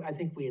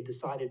we had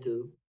decided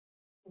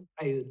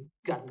I had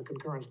gotten the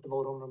concurrence to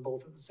vote on them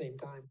both at the same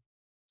time.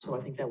 So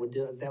I think that would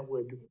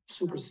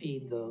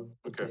supersede the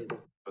Okay. table.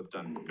 That's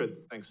done.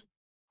 Good, thanks.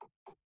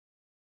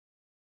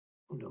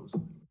 Who knows?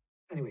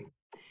 Anyway,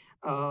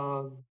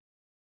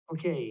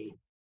 okay.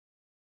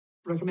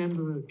 Recommend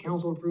the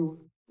council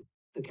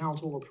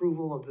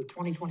approval of the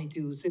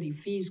 2022 city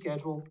fee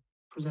schedule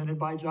presented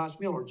by Josh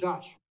Miller.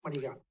 Josh, what do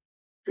you got?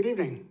 Good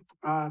evening.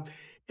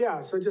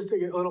 Yeah, so just to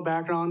get a little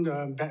background,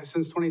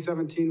 since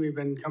 2017, we've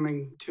been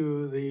coming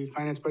to the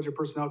Finance Budget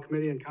Personnel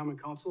Committee and Common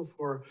Council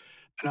for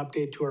an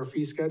update to our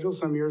fee schedule.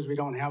 Some years we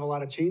don't have a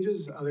lot of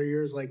changes. Other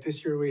years, like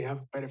this year, we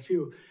have quite a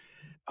few.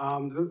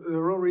 The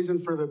real reason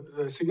for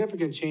the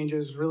significant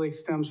changes really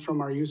stems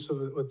from our use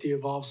with the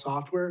Evolve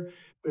software.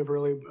 We have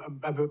really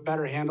a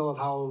better handle of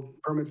how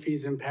permit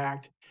fees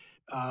impact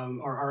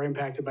or are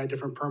impacted by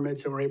different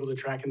permits, and we're able to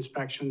track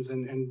inspections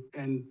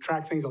and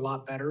track things a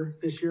lot better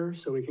this year,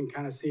 so we can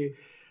kind of see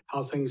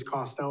how things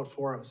cost out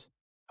for us.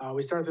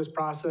 We start this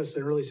process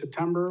in early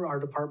September. Our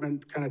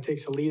department kind of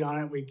takes a lead on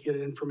it. We get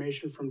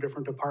information from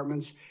different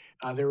departments.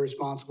 They're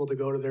responsible to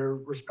go to their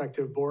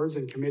respective boards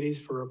and committees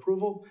for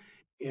approval.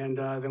 And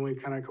then we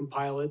kind of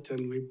compile it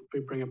and we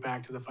bring it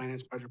back to the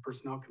Finance Budget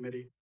Personnel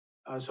Committee.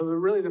 So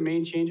really the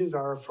main changes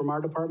are from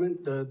our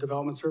department, the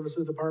Development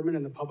Services Department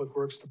and the Public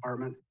Works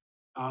Department.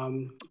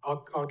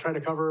 I'll try to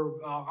cover,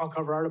 I'll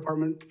cover our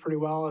department pretty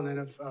well, and then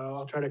if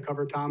I'll try to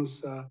cover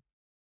Tom's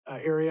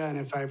area, and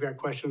if I've got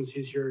questions,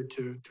 he's here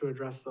to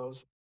address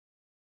those.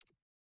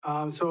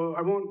 So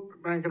I'm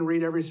not going to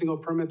read every single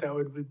permit. That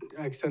would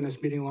extend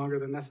this meeting longer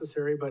than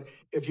necessary, but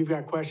if you've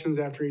got questions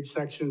after each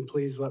section,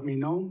 please let me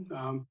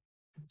know.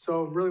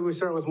 So really we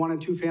start with 1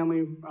 and 2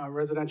 family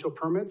residential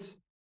permits.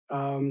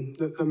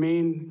 The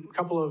main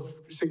couple of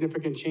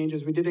significant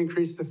changes, we did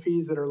increase the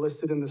fees that are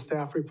listed in the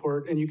staff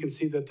report, and you can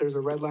see that there's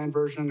a red line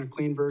version, a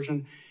clean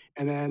version.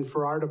 And then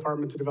for our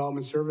Department of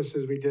Development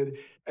Services, we did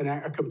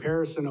a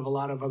comparison of a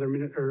lot of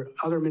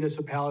other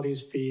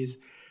municipalities' fees.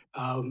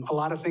 A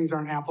lot of things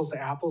aren't apples to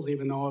apples,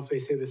 even though if they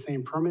say the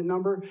same permit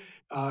number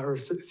or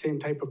same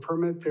type of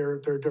permit,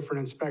 there are different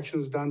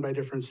inspections done by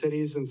different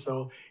cities. And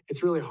so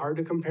it's really hard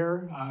to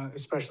compare,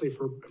 especially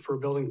for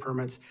building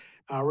permits.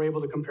 We're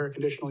able to compare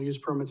conditional use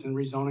permits and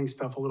rezoning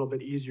stuff a little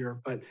bit easier.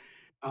 But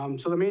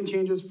So the main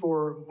changes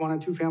for 1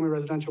 and 2 family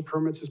residential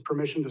permits is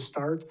permission to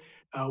start.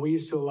 We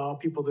used to allow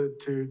people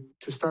to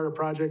start a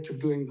project of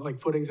doing like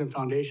footings and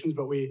foundations,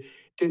 but we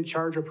didn't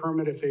charge a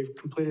permit if they've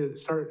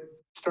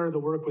started the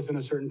work within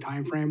a certain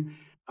time frame.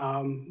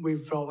 We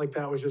felt like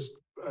that was just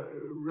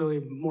really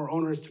more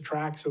onerous to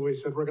track, so we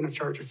said we're going to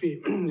charge a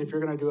fee. If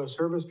you're going to do a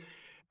service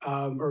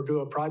or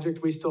do a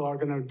project, we still are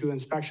going to do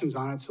inspections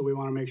on it, so we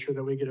want to make sure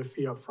that we get a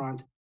fee up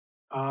front.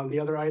 The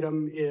other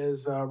item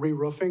is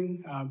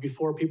re-roofing.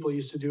 Before, people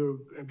used to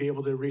be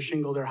able to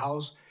reshingle their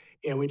house,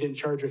 and we didn't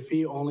charge a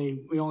fee.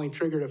 We only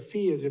triggered a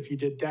fee as if you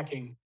did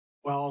decking.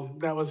 Well,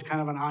 that was kind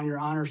of an on your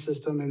honor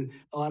system, and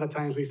a lot of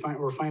times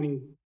we're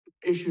finding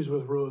issues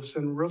with roofs,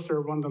 and roofs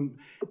are one of the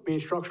main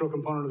structural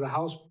component of the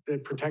house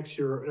that protects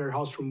your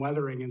house from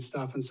weathering and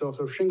stuff. And so if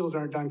those shingles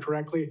aren't done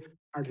correctly,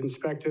 aren't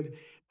inspected,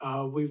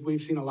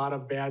 we've seen a lot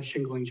of bad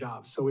shingling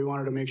jobs. So we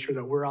wanted to make sure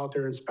that we're out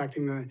there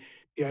inspecting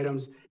the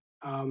items.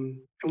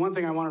 And one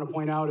thing I wanted to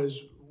point out is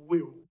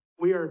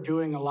we are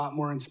doing a lot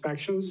more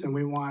inspections, and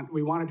we want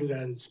to do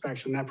that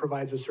inspection. That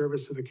provides a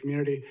service to the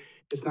community.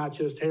 It's not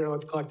just, hey,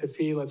 let's collect a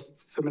fee, let's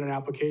submit an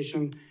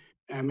application,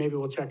 and maybe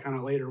we'll check on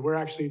it later. We're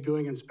actually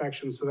doing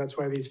inspections, so that's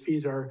why these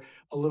fees are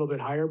a little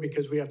bit higher,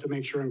 because we have to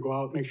make sure and go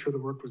out, make sure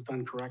the work was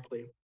done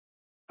correctly.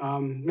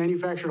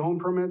 Manufactured home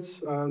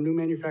permits, new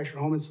manufactured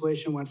home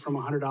installation went from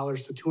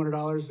 $100 to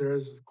 $200. There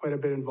is quite a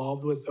bit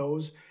involved with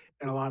those,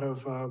 and a lot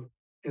of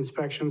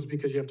inspections,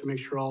 because you have to make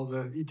sure all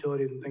the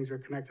utilities and things are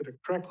connected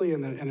correctly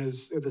and it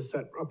is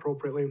set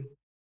appropriately.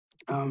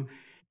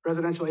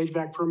 Residential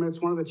HVAC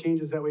permits, one of the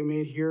changes that we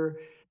made here,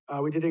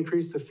 we did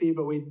increase the fee,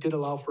 but we did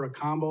allow for a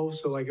combo.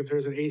 So like if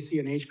there's an AC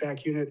and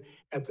HVAC unit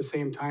at the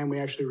same time, we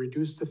actually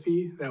reduced the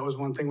fee. That was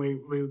one thing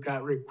we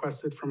got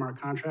requested from our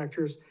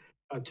contractors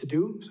to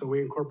do. So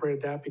we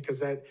incorporated that, because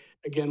that,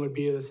 again, would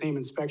be the same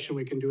inspection.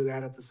 We can do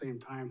that at the same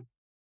time.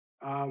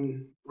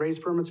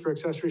 Raised permits for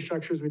accessory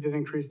structures, we did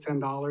increase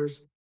 $10.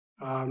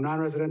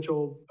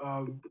 Non-residential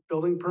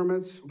building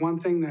permits, one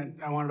thing that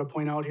I wanted to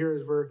point out here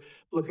is we're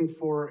looking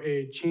for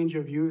a change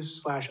of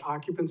use /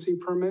 occupancy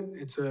permit.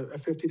 It's a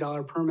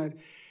 $50 permit.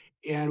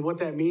 And what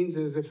that means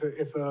is if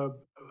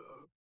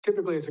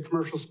typically it's a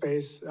commercial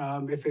space,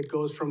 if it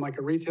goes from like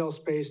a retail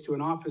space to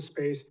an office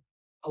space,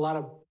 a lot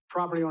of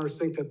property owners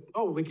think that,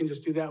 oh, we can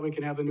just do that. We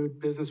can have the new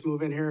business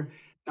move in here.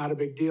 Not a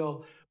big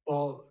deal.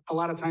 Well, a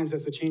lot of times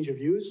that's a change of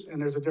use, and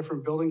there's a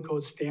different building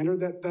code standard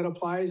that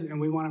applies, and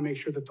we want to make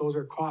sure that those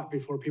are caught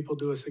before people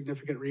do a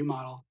significant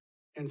remodel.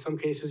 In some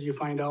cases, you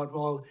find out,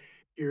 well,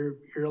 your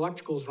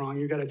electrical's wrong,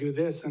 you got to do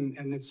this, and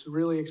it's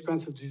really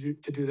expensive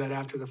to do that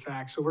after the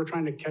fact. So we're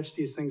trying to catch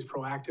these things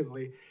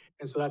proactively,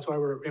 and so that's why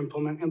we're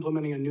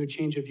implementing a new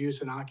change of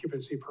use and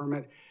occupancy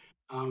permit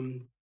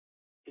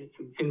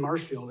in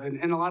Marshfield,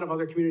 and a lot of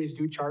other communities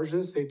do charge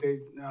this.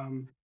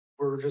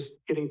 We're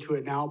just getting to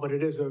it now, but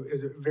it is a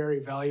very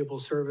valuable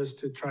service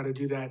to try to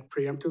do that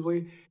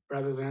preemptively,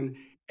 rather than,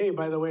 hey,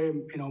 by the way,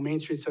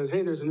 Main Street says,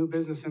 hey, there's a new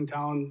business in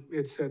town.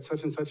 It's at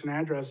such and such an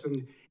address, and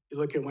you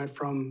look, it went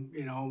from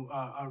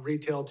a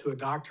retail to a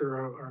doctor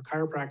or a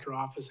chiropractor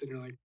office, and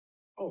you're like,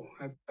 oh,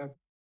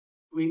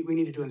 we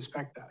needed to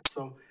inspect that.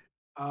 So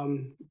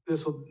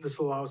this will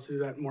allow us to do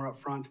that more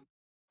upfront.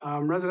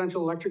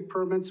 Residential electric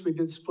permits, we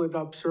did split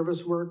up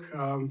service work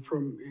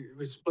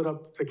we split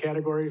up the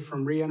category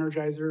from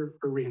re-energize,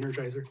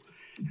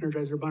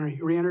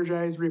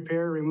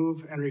 repair,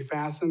 remove, and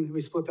refasten. We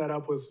split that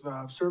up with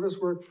service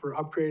work for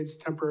upgrades,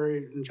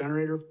 temporary, and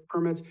generator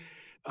permits.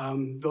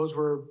 Those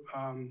were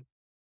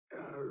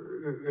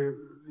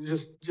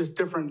just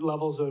different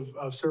levels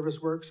of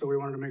service work, so we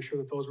wanted to make sure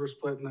that those were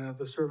split, and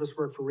the service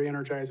work for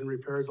re-energize and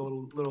repair is a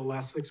little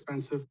less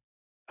expensive.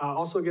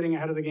 Also getting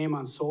ahead of the game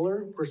on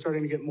solar. We're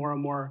starting to get more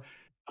and more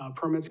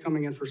permits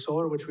coming in for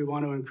solar, which we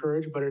want to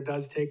encourage, but it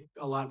does take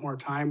a lot more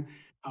time.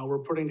 We're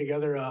putting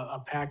together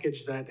a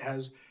package that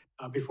has,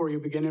 before you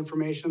begin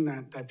information,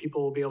 that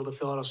people will be able to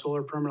fill out a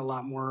solar permit a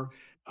lot more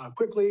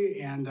quickly.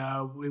 And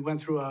we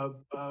went through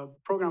a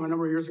program a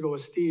number of years ago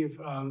with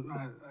Steve.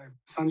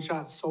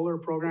 Sunshot Solar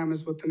Program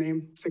is what the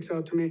name sticks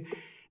out to me,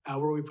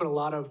 where we put a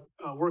lot of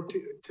work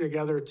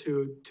together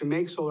to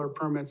make solar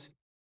permits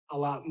a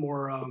lot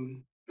more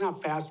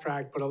not fast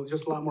track, but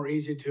just a lot more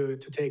easy to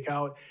take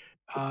out.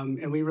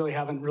 And we really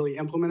haven't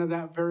implemented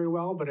that very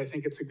well, but I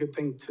think it's a good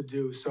thing to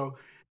do. So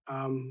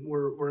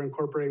we're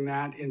incorporating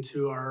that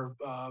into our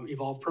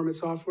Evolve permit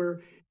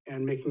software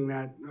and making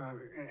that,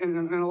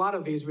 and a lot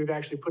of these, we've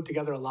actually put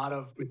together a lot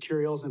of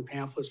materials and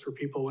pamphlets for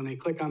people. When they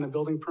click on the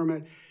building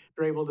permit,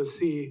 they're able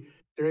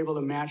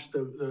to match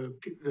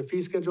the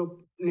fee schedule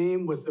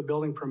name with the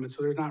building permit.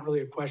 So there's not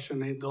really a question.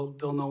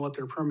 They'll know what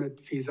their permit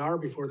fees are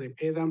before they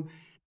pay them.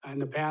 In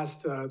the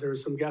past, there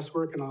was some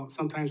guesswork, and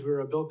sometimes we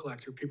were a bill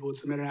collector. People would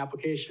submit an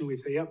application, we'd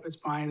say, yep, it's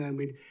fine, and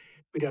we'd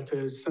have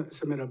to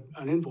submit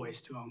an invoice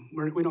to them.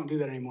 We don't do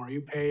that anymore. You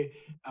pay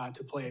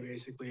to play,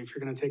 basically. If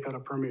you're going to take out a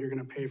permit, you're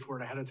going to pay for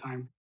it ahead of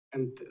time,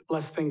 and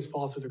less things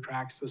fall through the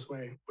cracks this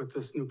way with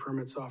this new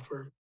permit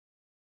software.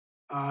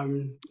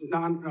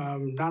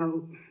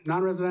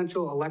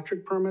 Non-residential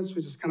electric permits,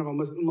 which is kind of a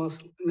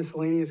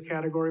miscellaneous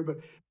category, but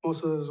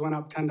most of those went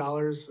up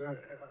 $10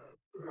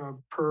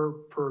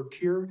 per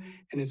tier,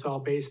 and it's all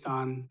based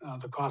on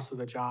the cost of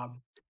the job.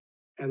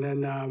 And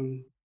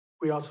then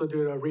we also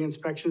do a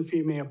reinspection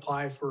fee may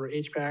apply for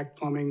HVAC,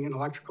 plumbing, and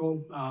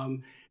electrical.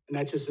 And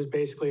that just is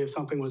basically if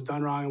something was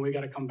done wrong and we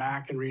got to come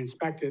back and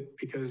reinspect it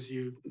because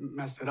you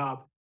messed it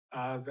up,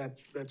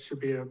 that should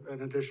be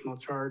an additional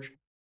charge.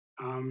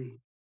 And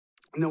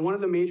then one of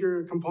the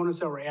major components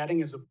that we're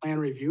adding is a plan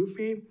review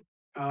fee.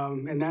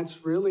 And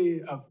that's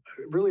really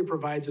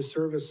provides a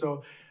service.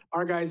 So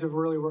our guys have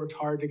really worked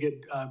hard to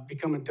get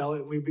become a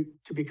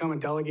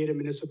delegated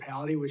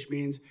municipality, which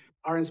means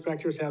our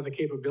inspectors have the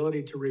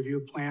capability to review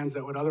plans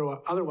that would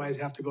otherwise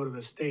have to go to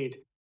the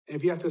state. And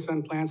if you have to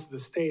send plans to the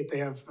state, they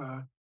have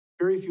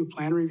very few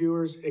plan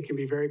reviewers. It can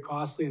be very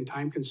costly and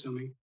time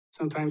consuming.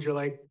 Sometimes you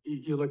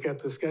look at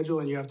the schedule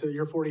and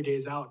you're 40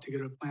 days out to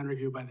get a plan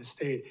review by the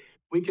state.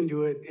 We can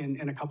do it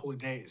in a couple of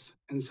days.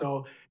 And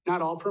so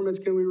not all permits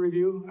can we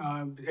review.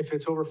 If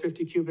it's over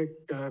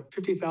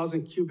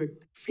 50,000 cubic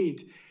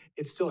feet,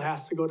 it still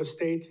has to go to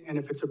state. And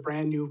if it's a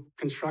brand new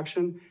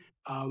construction,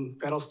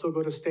 that'll still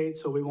go to state.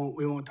 So we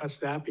won't touch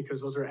that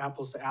because those are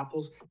apples to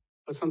apples.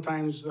 But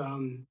sometimes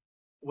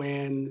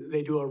when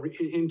they do an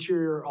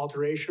interior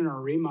alteration or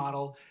a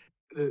remodel,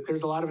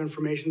 there's a lot of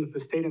information that the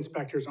state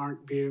inspectors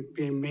aren't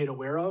being made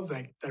aware of.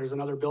 Like there's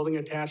another building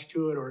attached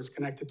to it or it's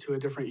connected to a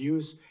different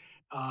use.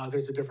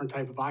 There's a different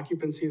type of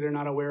occupancy they're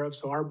not aware of.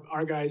 So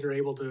our guys are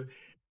able to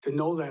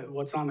know that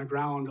what's on the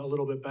ground a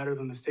little bit better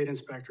than the state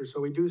inspector.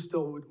 So we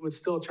would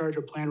still charge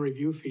a plan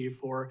review fee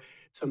for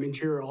some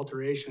interior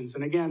alterations.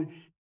 And again,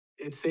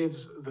 it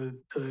saves the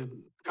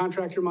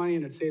contractor money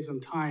and it saves them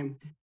time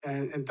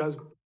and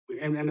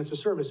it's a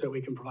service that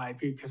we can provide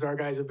because our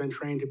guys have been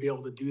trained to be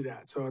able to do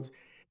that. So it's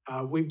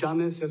we've done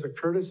this as a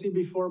courtesy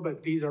before,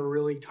 but these are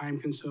really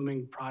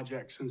time-consuming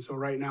projects. And so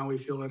right now we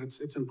feel that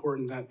it's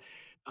important that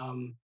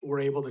we're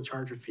able to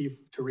charge a fee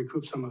to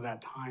recoup some of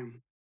that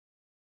time.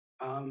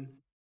 And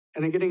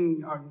then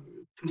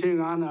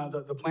continuing on,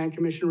 the Plan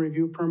Commission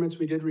review permits,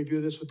 we did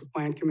review this with the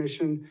Plan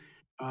Commission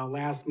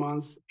last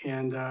month,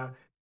 and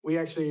we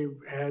actually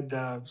had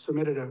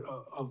submitted a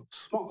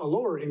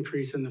lower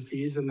increase in the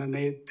fees, and then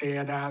they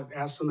had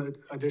asked some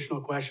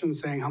additional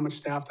questions saying how much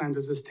staff time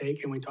does this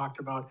take, and we talked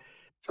about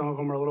some of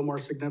them are a little more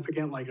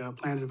significant, like a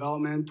plan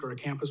development or a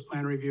campus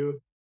plan review.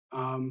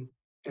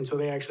 And so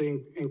they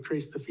actually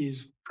increased the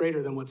fees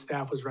greater than what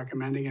staff was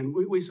recommending, and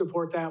we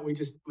support that. We're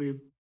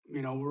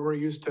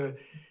used to,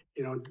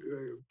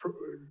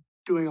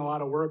 doing a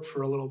lot of work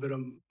for a little bit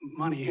of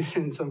money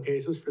in some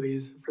cases for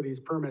these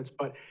permits.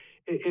 But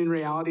in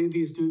reality,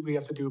 we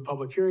have to do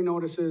public hearing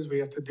notices. We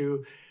have to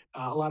do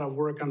a lot of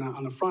work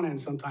on the front end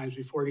sometimes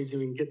before these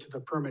even get to the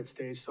permit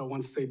stage. So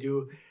once they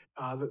do,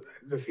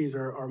 the fees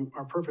are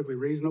perfectly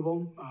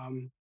reasonable.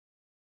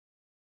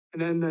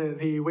 And then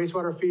the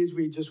wastewater fees,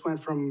 we just went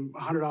from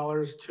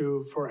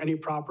 $100 for any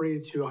property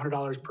to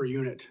 $100 per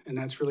unit. And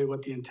that's really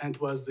what the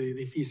intent was.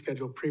 The fee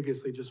schedule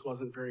previously just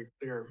wasn't very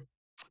clear.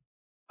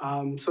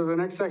 So the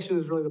next section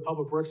is really the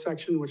Public Works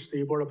section, which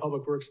the Board of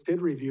Public Works did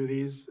review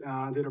these,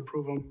 did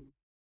approve them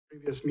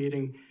previous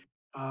meeting.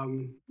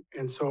 And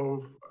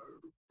so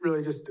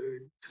really just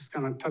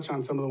kind of touch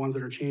on some of the ones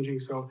that are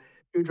changing. So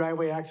new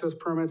driveway access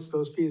permits,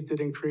 those fees did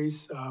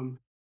increase.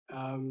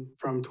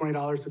 From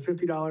 $20 to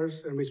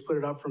 $50, and we split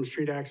it up from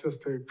street access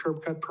to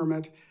curb cut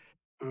permit.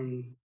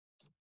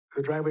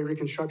 The driveway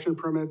reconstruction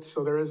permits,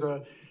 so there is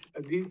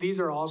these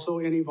are also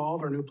in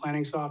Evolve, our new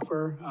planning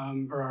software,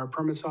 or our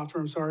permit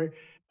software, I'm sorry,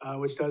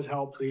 which does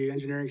help the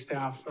engineering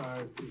staff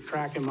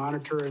track and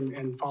monitor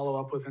and follow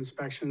up with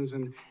inspections,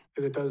 and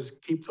because it does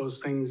keep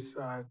those things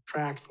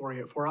tracked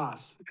for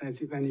us, and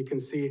then you can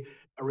see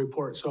a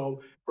report.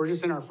 So we're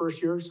just in our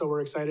first year, so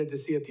we're excited to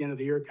see at the end of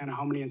the year kind of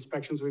how many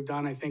inspections we've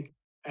done. I think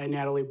I had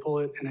Natalie pull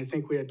it, and I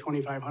think we had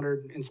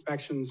 2,500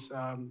 inspections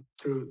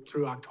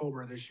through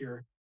October this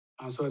year.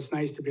 So it's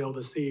nice to be able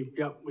to see,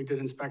 yep, we did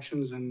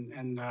inspections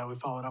and we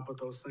followed up with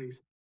those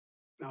things.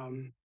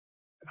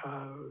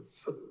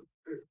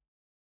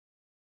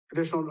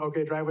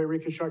 Driveway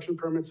reconstruction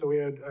permit. So we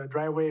had a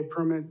driveway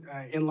permit,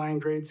 inline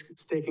grade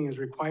staking is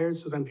required.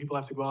 So then people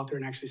have to go out there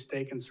and actually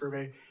stake and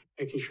survey,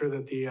 making sure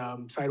that the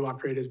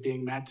sidewalk grade is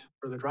being met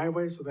for the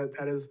driveway. So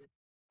that is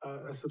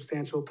a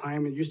substantial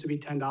time. It used to be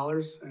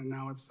 $10 and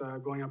now it's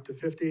going up to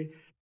 $50.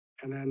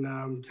 And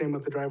then same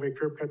with the driveway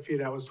curb cut fee,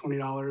 that was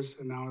 $20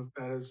 and now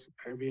that is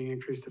being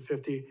increased to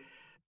 $50.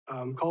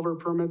 Culvert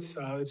permits,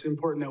 it's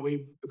important that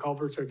the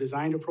culverts are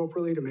designed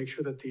appropriately to make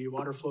sure that the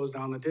water flows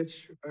down the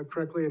ditch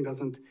correctly and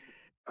isn't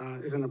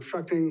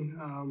obstructing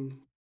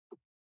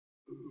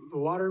the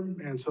water.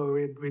 And so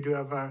we do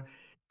have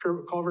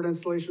culvert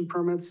installation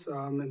permits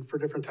and for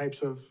different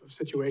types of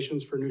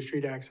situations for new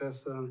street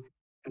access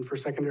and for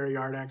secondary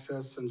yard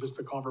access and just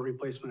the culvert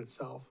replacement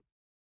itself.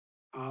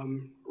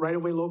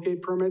 Right-of-way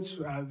locate permits,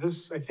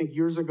 this I think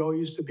years ago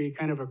used to be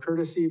kind of a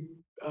courtesy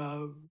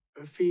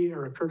fee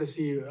or a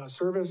courtesy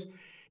service.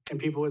 and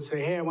people would say,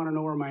 hey, I want to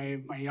know where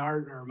my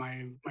yard or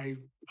my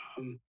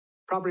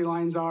property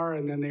lines are,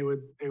 and then they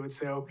would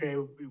say, okay,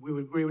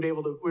 we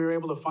were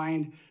able to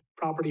find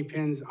property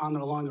pins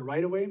along the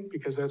right of way,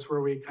 because that's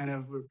where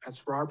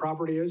that's where our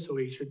property is, so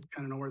we should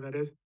kind of know where that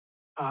is.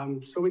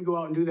 So we'd go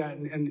out and do that,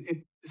 and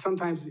it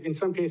sometimes, in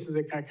some cases,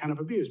 it got kind of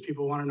abused.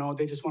 People want to know,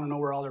 they just want to know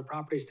where all their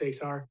property stakes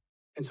are,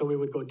 and so we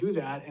would go do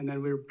that, and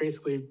then we were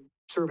basically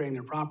surveying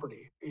their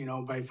property,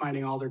 by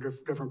finding all their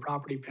different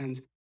property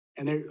pins.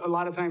 And a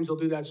lot of times they'll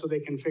do that so they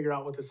can figure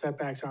out what the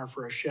setbacks are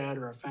for a shed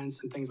or a fence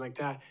and things like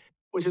that,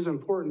 which is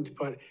important,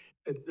 but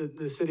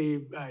the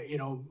city,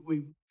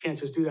 we can't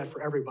just do that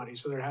for everybody,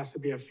 so there has to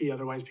be a fee,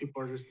 otherwise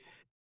people are just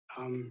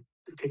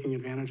taking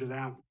advantage of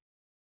that.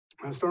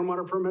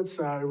 Stormwater permits,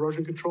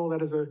 erosion control,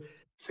 that is a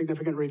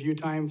significant review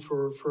time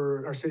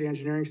for our city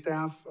engineering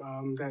staff.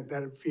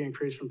 That fee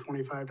increased from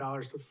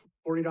 $25 to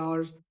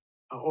 $40.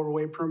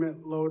 Overweight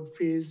permit load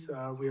fees,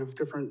 we have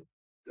different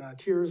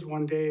tiers,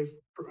 1 day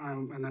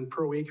and then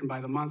per week and by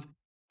the month.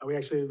 We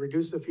actually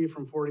reduced the fee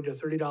from $40 to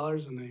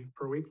 $30 in the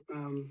per week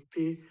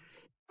fee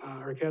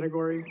or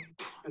category.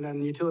 And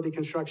then utility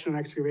construction and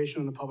excavation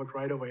in the public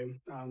right of way.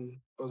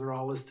 Those are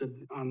all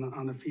listed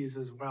on the fees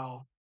as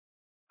well.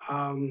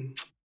 I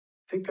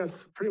think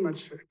that's pretty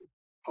much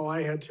all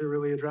I had to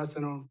really address.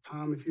 I don't know,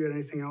 Tom, if you had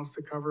anything else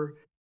to cover.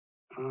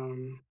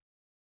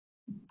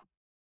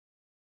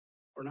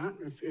 Or not,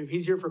 if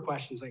he's here for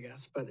questions, I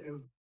guess. But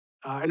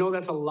I know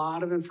that's a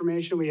lot of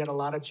information. We had a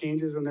lot of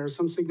changes, and there's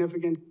some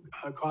significant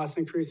cost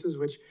increases,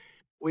 which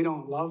we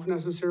don't love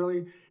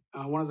necessarily.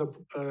 One of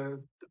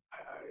the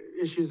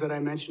issues that I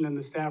mentioned in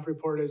the staff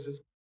report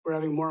is we're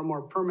having more and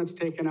more permits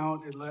taken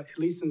out, at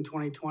least in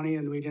 2020,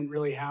 and we didn't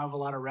really have a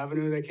lot of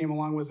revenue that came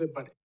along with it,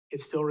 but it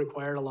still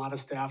required a lot of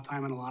staff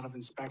time and a lot of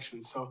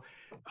inspections. So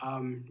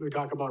we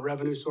talk about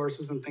revenue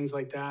sources and things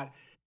like that.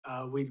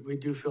 We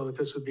do feel that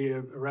this would be a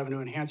revenue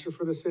enhancer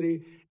for the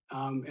city.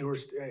 And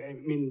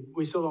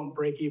we still don't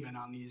break even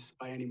on these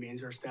by any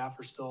means. Our staff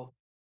are still,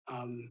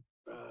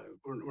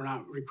 we're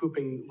not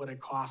recouping what it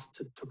costs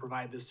to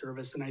provide this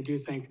service. And I do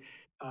think,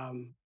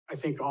 I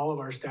think all of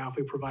our staff,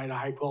 we provide a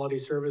high quality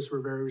service.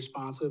 We're very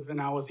responsive. And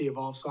now with the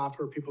Evolve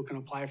software, people can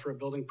apply for a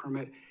building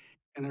permit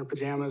in their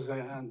pajamas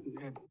at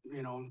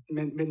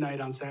midnight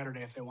on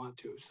Saturday if they want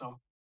to. So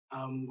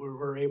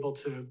we're able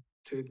to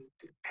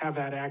have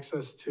that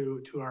access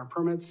to our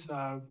permits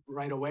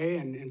right away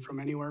and from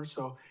anywhere.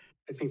 So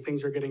I think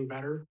things are getting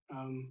better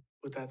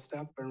with that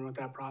step and with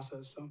that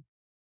process. So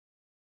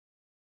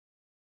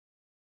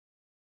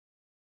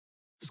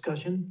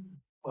Discussion?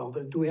 Well,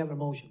 do we have a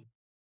motion?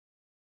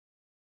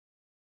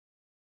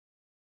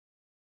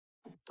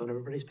 Don't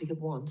everybody speak at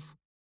once.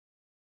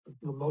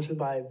 A motion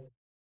by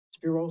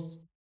Spiros,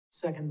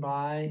 second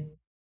by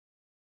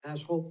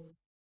Ashel.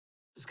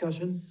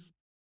 Discussion?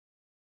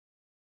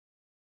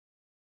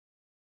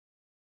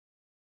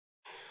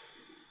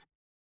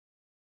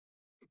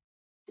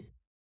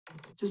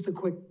 Just a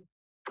quick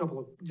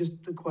just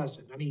a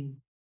question. I mean,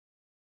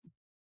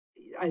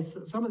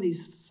 some of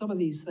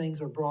these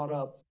things are brought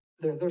up.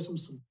 There's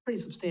some pretty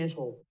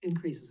substantial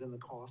increases in the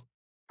cost.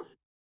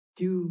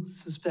 Do you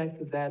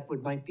suspect that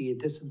might be a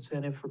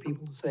disincentive for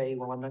people to say,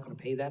 well, I'm not going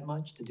to pay that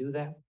much to do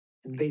that,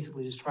 and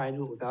basically just try and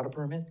do it without a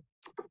permit?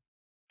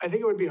 I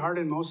think it would be hard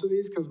in most of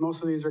these, because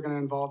most of these are going to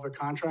involve a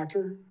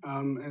contractor.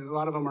 And a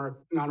lot of them are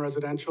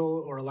non-residential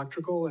or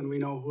electrical, and we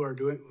know who are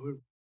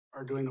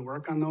doing the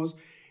work on those.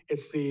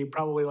 It's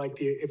probably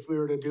if we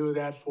were to do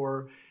that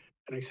for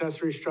an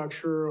accessory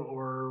structure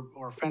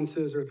or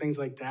fences or things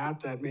like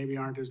that maybe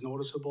aren't as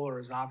noticeable or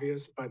as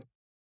obvious. But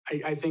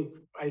I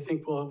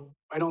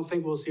don't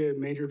think we'll see a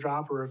major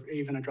drop or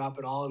even a drop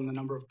at all in the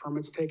number of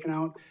permits taken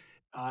out.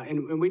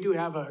 And we do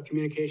have a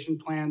communication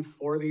plan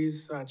for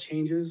these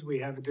changes. We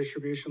have a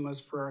distribution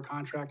list for our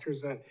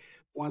contractors that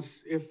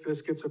if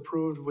this gets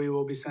approved, we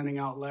will be sending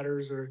out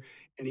letters or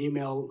an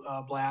email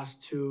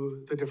blast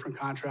to the different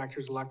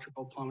contractors,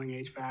 electrical, plumbing,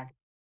 HVAC,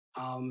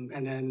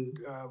 and then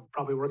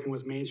probably working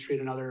with Main Street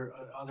and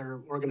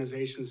other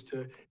organizations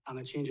on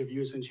the change of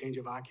use and change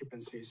of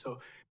occupancy. So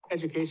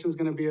education is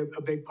going to be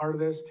a big part of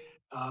this.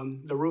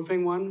 The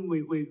roofing one,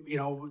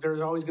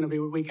 there's always going to be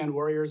weekend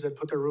warriors that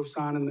put their roofs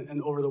on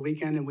and over the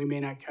weekend, and we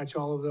may not catch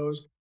all of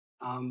those.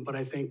 But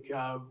I think,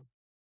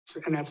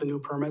 and that's a new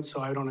permit,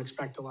 so I don't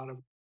expect a lot of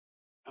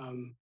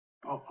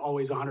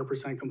always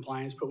 100%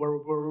 compliance. But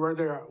where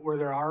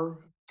there are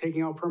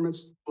taking out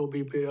permits, we'll be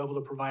able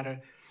to provide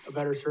a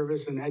better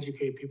service and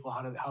educate people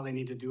how they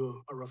need to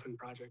do a roofing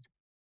project.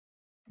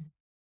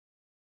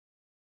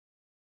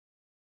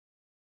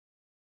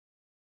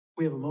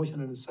 We have a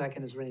motion and a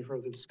second. Is there any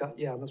further discussion?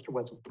 Yeah, Mr.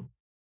 Wetzel.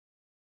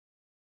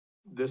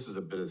 This is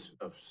a bit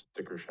of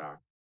sticker shock.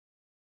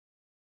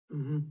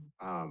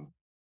 Mm-hmm.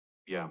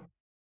 Yeah.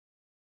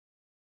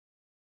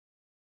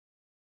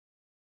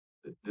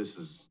 This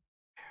is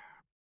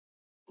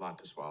a lot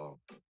to swallow.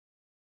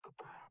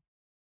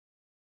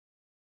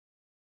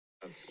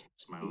 That's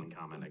my only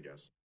comment, I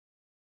guess.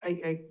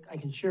 I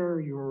can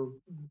share your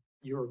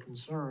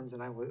concerns,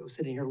 and I was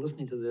sitting here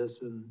listening to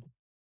this, and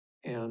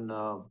And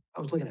I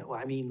was looking at, well,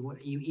 I mean,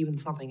 even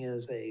something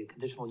as a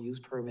conditional use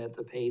permit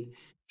to pay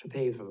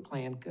for the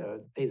plan,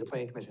 pay the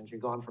plan commissions,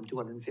 you're gone from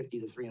 $250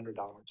 to $300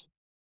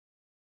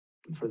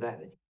 for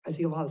that. I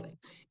see a lot of things.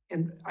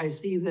 And I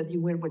see that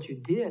what you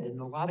did in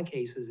a lot of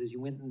cases is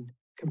you went and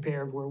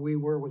compared where we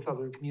were with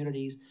other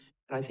communities.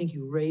 And I think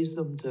you raised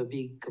them to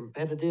be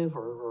competitive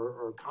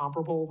or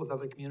comparable with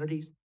other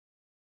communities.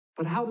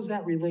 But how does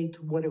that relate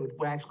to what it would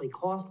actually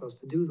cost us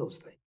to do those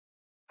things?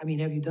 I mean,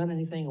 have you done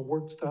anything,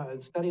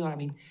 study on, I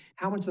mean,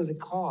 how much does it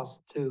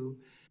cost to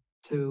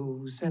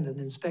send an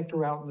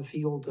inspector out in the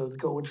field to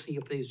go and see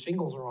if these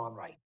shingles are on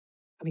right?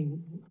 I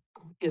mean,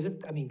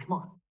 come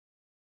on,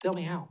 tell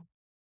me how.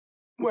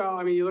 Well,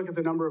 I mean, you look at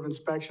the number of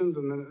inspections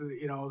and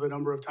the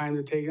number of times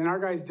it takes, and our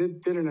guys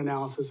did an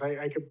analysis.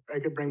 I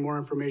could bring more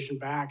information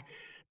back.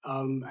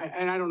 And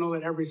I don't know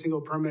that every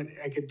single permit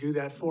I could do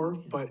that for,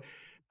 but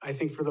I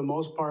think for the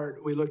most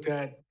part, we looked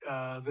at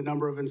the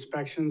number of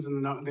inspections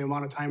and the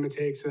amount of time it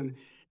takes and,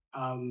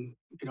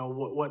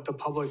 what the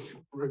public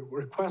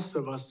requests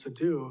of us to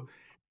do.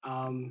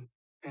 And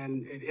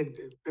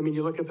I mean,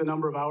 you look at the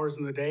number of hours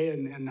in the day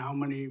and how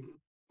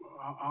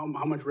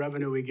much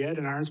revenue we get,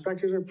 and our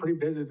inspectors are pretty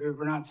busy.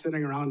 We're not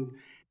sitting around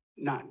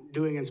not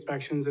doing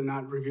inspections and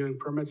not reviewing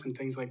permits and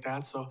things like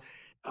that. So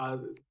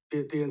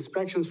the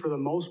inspections for the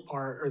most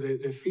part, or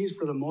the fees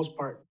for the most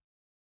part,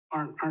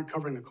 aren't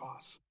covering the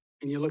costs.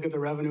 And you look at the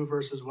revenue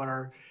versus what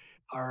our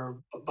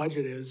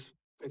budget is,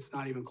 it's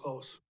not even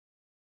close.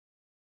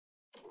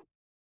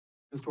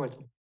 Mr.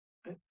 Whitson.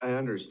 I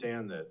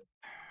understand that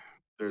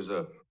there's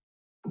a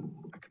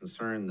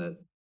concern that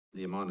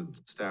the amount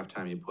of staff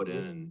time you put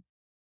in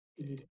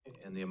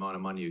and the amount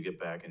of money you get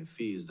back in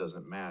fees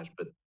doesn't match,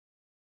 but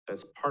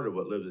that's part of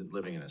what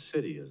living in a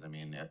city is. I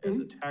mean, as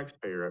a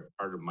taxpayer,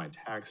 part of my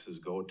taxes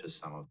go to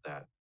some of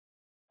that.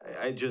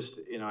 I just,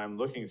 I'm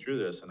looking through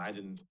this and I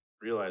didn't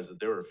realize that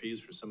there were fees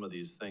for some of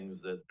these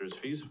things that there's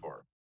fees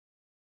for.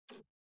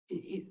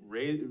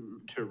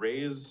 To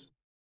raise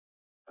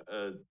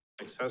a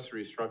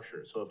accessory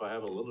structure. So if I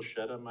have a little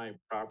shed on my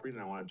property and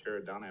I want to tear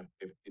it down, I have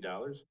to pay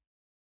 $50.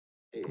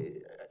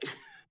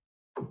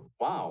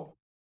 Wow.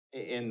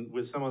 And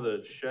with some of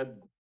the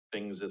shed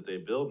things that they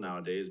build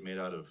nowadays made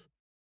out of,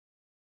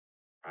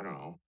 I don't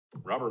know,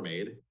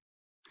 Rubbermaid.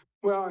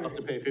 Well, I have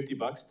to pay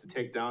 $50 to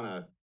take down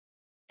a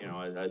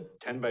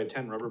 10 by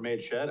 10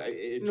 Rubbermaid shed. I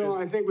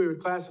think we would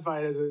classify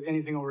it as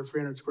anything over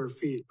 300 square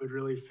feet would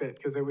really fit,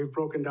 because we've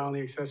broken down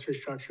the accessory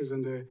structures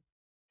into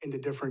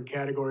different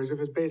categories. If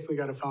it's basically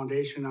got a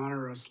foundation on it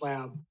or a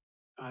slab,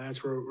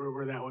 that's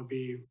where that would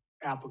be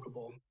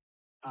applicable.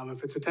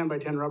 If it's a 10 by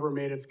 10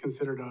 Rubbermaid, it's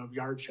considered a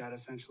yard shed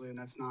essentially, and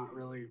that's not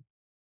really.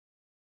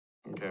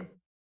 Okay.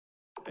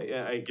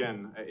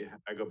 Again,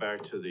 I go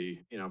back to the,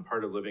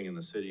 part of living in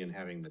the city and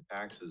having the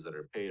taxes that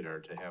are paid are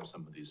to have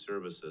some of these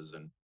services.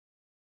 And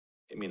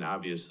I mean,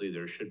 obviously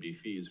there should be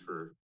fees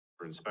for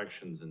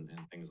inspections and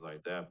things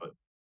like that, but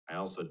I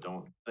also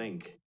don't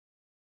think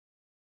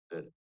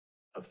that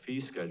a fee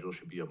schedule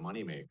should be a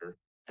moneymaker.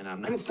 And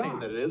I'm not saying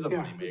that it is a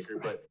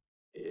moneymaker, but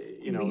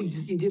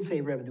you did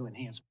say revenue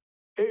enhancement.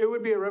 It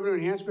would be a revenue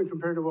enhancement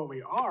compared to what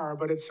we are,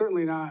 but it's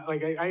certainly not,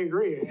 like, I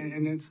agree.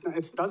 And it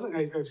doesn't,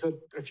 I've said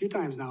a few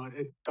times now,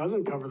 it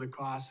doesn't cover the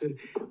costs. And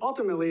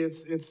ultimately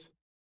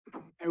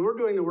and we're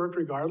doing the work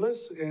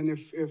regardless. And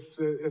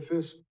if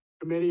this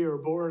committee or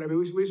board, I mean,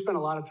 we spent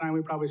a lot of time,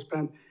 we probably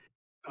spent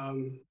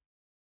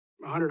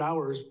 100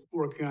 hours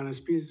working on a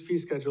fee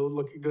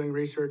schedule, doing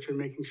research and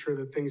making sure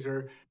that things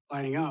are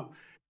lining up.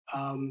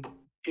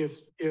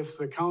 If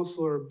the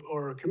council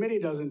or a committee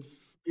doesn't,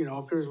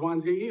 if there's one,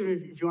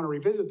 even if you want to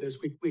revisit this,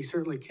 we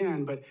certainly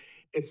can, but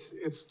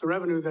it's the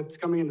revenue that's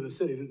coming into the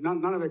city.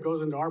 None of it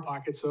goes into our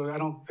pocket, so I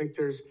don't think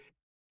there's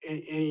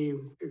any,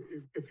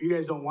 if you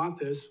guys don't want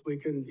this, we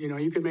can,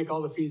 you could make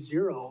all the fees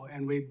zero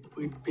and we'd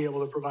be able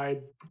to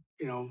provide,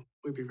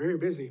 we'd be very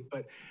busy,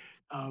 but,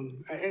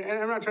 and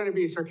I'm not trying to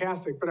be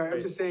sarcastic, but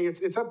I'm just saying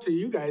it's up to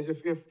you guys.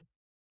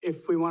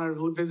 If we want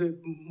to visit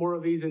more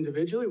of these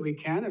individually, we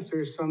can. If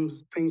there's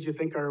some things you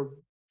think are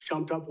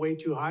jumped up way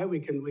too high, we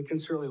can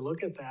certainly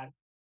look at that.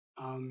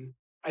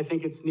 I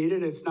think it's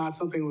needed. It's not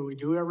something that we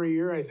do every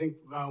year. I think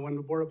when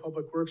the Board of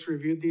Public Works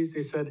reviewed these,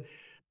 they said,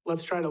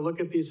 let's try to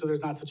look at these so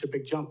there's not such a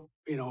big jump,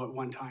 at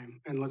one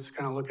time. And let's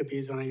kind of look at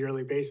these on a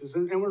yearly basis.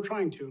 And we're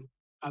trying to.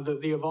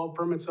 The Evolve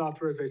permit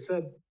software, as I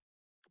said,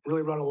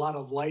 really brought a lot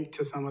of light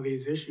to some of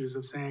these issues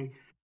of saying,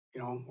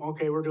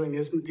 okay, we're doing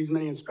these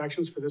many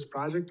inspections for this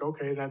project.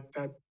 Okay, that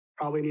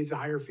probably needs a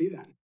higher fee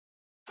then.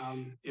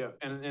 Yeah,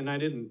 and I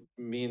didn't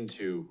mean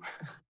to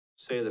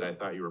say that I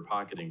thought you were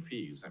pocketing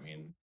fees. I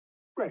mean,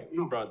 right,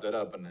 you brought that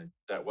up, and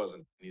that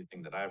wasn't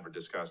anything that I ever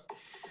discussed.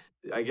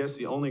 I guess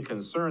the only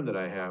concern that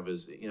I have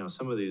is,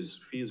 some of these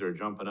fees are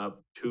jumping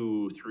up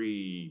 2,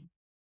 3,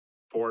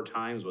 4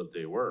 times what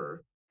they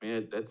were. I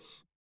mean,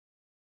 that's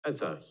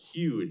a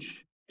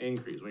huge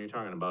increase. When you're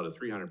talking about a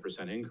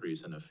 300%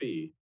 increase in a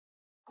fee,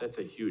 that's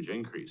a huge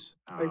increase.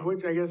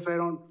 Which I guess I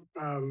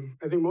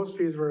think most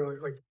fees were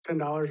like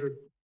 $10 or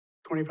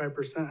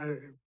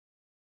 25%.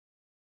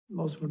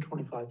 Most of them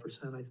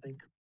 25%, I think.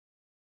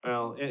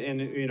 Well,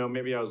 you know,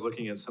 maybe I was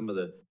looking at some of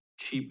the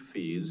cheap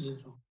fees.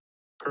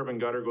 Curb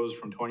and gutter goes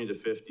from 20 to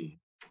 50.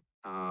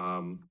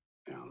 You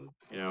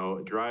know,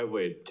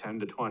 driveway 10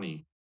 to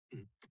 20.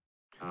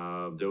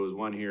 There was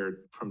one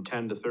here from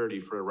 10 to 30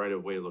 for a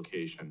right-of-way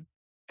location.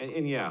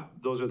 And yeah,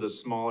 those are the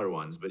smaller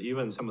ones, but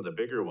even some of the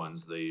bigger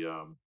ones, the,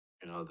 you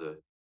know, the,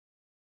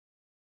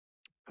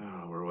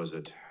 where was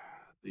it?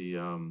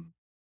 The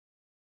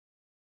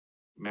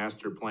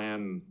master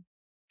plan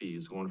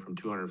fees going from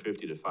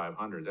 250 to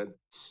 500.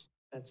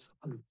 That's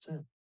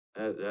 100%.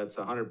 That's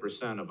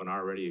 100% of an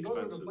already Those are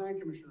expensive. the plan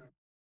commission, right?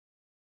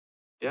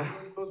 Yeah.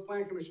 Those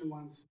plan commission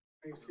ones,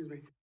 excuse me.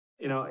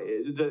 You know,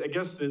 I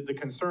guess the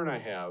concern I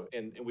have,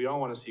 and we all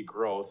want to see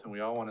growth, and we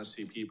all want to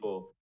see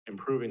people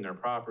improving their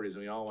properties,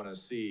 and we all want to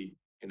see,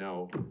 you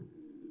know,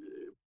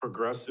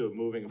 progressive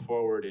moving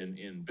forward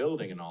in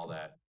building and all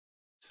that.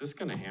 Is this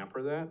going to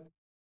hamper that?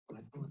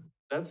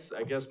 That's,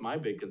 I guess, my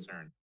big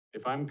concern.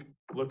 If I'm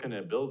looking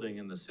at building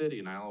in the city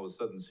and I all of a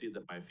sudden see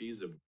that my fees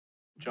have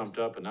jumped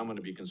up and I'm going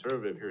to be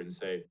conservative here and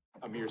say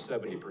a mere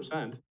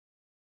 70%,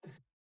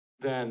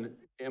 then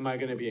am I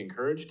going to be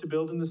encouraged to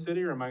build in the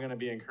city, or am I going to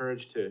be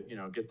encouraged to, you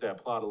know, get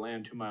that plot of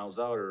land 2 miles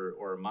out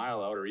or a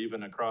mile out or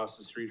even across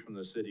the street from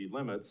the city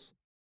limits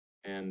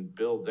and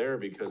build there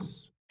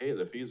because, hey,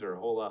 the fees are a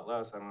whole lot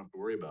less. I don't have to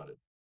worry about it.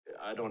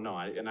 I don't know.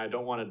 And I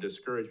don't want to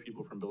discourage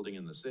people from building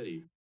in the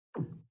city.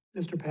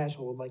 Mr.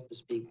 Paschal would like to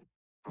speak.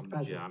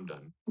 Yeah, I'm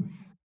done.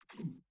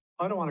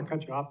 I don't want to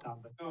cut you off, Tom,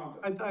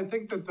 but I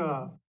think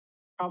that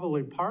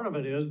probably part of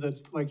it is that,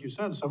 like you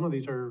said, some of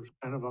these are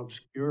kind of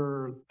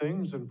obscure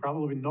things, and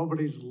probably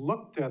nobody's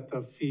looked at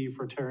the fee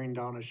for tearing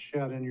down a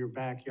shed in your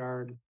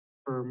backyard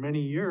for many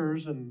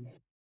years, and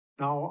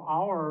now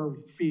our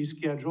fee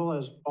schedule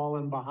has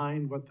fallen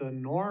behind what the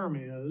norm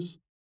is,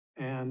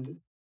 and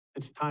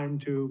it's time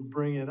to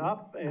bring it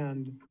up,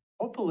 and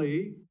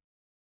hopefully,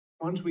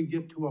 once we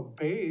get to a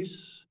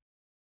base,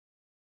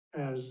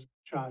 as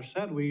Josh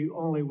said, we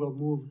only will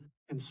move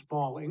in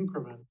small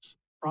increments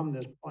from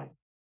this point.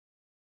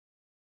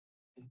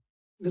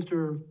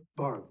 Mr.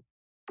 Barb.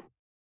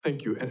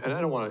 Thank you. And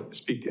I don't want to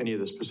speak to any of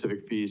the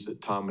specific fees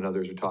that Tom and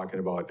others are talking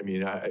about. I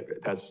mean,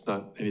 that's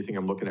not anything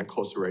I'm looking at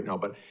closely right now,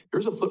 but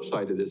there's a flip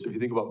side to this. If you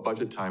think about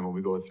budget time when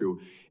we go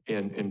through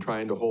and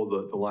trying to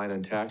hold the line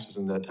on taxes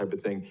and that type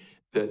of thing,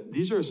 that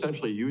these are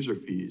essentially user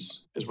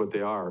fees is what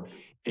they are.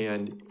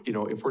 And, you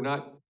know, if we're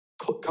not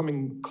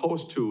coming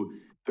close to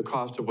the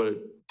cost of what it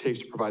takes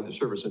to provide the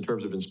service in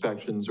terms of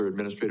inspections or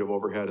administrative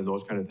overhead and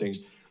those kind of things,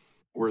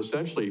 we're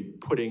essentially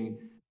putting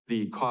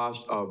the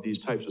cost of these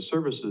types of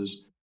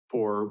services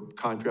for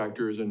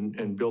contractors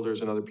and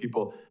builders and other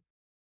people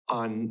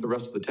on the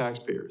rest of the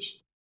taxpayers.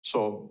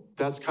 So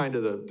that's kind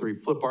of the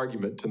flip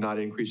argument to not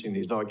increasing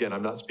these. Now, again,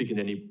 I'm not speaking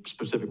to any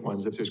specific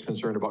ones. If there's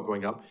concern about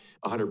going up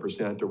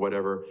 100% or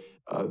whatever,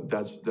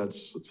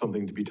 that's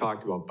something to be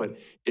talked about. But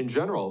in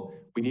general,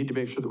 we need to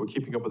make sure that we're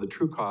keeping up with the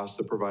true costs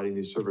of providing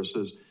these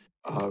services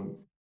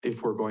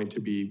if we're going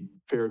to be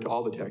fair to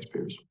all the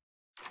taxpayers.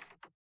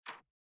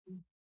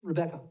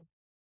 Rebecca.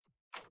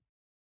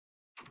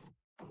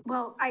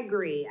 Well, I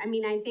agree. I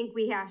mean, I think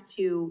we have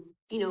to,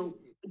 you know,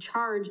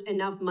 charge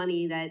enough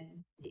money that,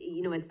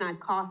 you know, it's not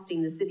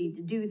costing the city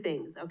to do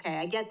things. Okay,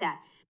 I get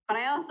that. But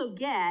I also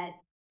get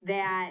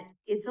that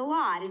it's a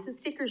lot. It's a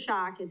sticker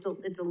shock. It's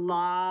a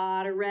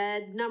lot of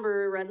red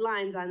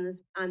lines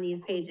on these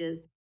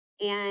pages.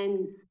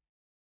 And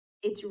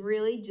it's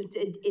really just,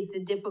 it's a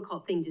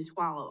difficult thing to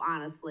swallow,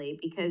 honestly,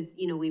 because,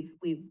 you know, we've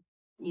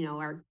you know,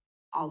 are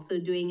also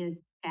doing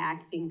a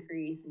tax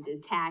increase and did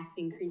a tax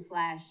increase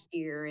last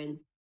year. And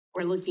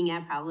we're looking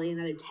at probably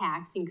another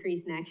tax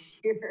increase next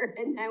year.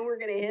 And then we're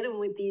going to hit them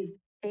with these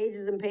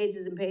pages and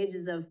pages and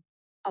pages of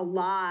a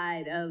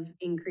lot of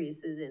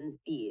increases in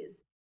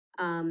fees.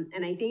 And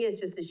I think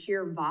it's just a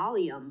sheer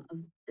volume of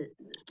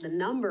the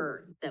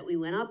number that we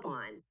went up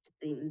on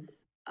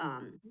seems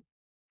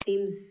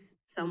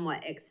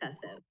somewhat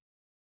excessive.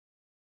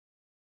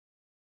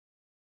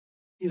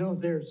 You know,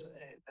 there's,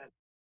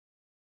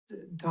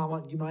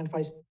 Tom, do you mind if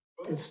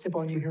I step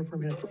on you here for a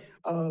minute?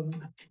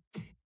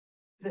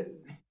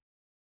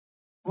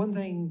 One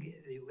thing,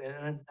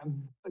 and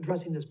I'm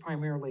addressing this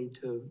primarily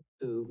to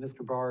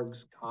Mr.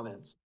 Barg's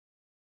comments,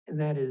 and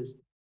that is,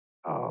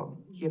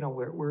 you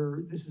know,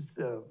 this is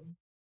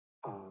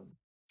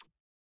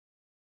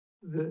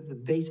the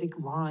basic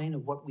line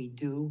of what we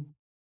do,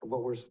 or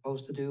what we're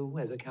supposed to do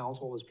as a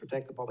council is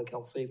protect the public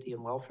health, safety,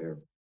 and welfare.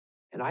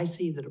 And I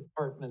see the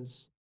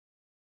departments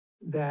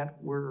that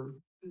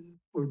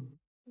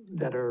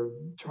that are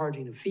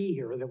charging a fee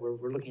here, that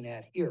we're looking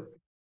at here,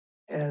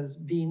 as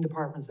being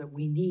departments that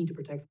we need to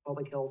protect the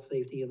public health,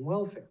 safety, and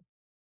welfare.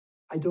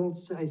 I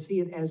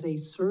see it as a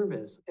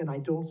service, and I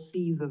don't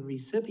see the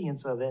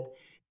recipients of it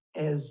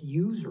as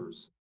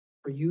users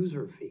or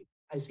user fee.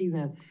 I see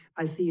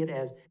it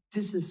as,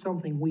 this is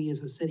something we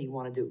as a city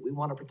want to do. We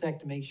want to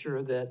protect and make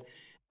sure that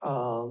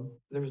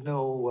there's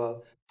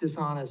no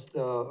dishonest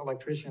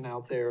electrician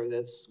out there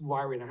that's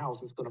wiring a house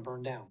that's going to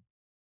burn down.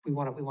 We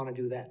want to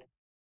do that.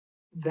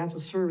 that's a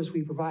service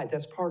we provide.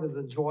 That's part of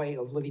the joy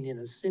of living in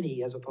a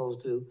city as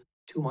opposed to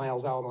 2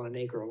 miles out on an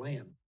acre of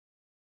land.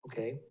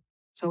 Okay?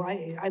 So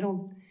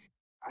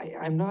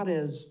I'm not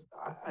as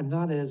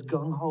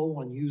gung ho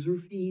on user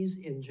fees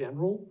in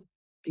general,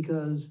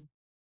 because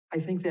I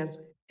think that's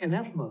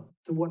anathema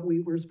to what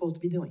we're supposed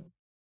to be doing.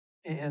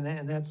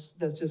 And that's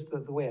just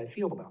the way I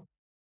feel about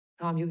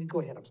it. Tom, you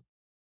go ahead.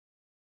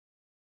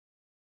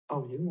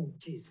 Oh, you,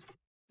 geez.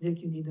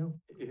 Nick, you need to know?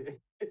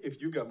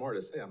 If you got more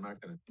to say, I'm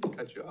not gonna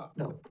cut you off.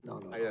 No.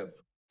 I have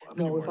a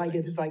few No, more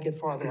things. if I get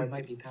farther, I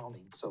might be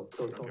pounding, so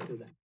don't do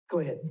that. Go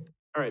ahead.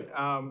 All right,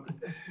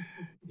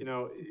 you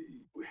know,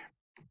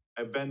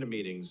 I've been to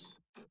meetings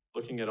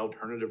looking at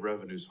alternative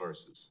revenue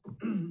sources.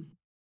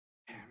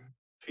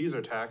 Fees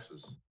are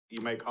taxes.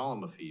 You might call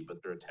them a fee,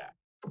 but they're a tax.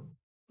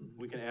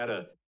 We can add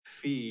a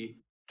fee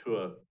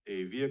to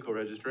a vehicle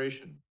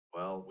registration.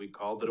 Well, we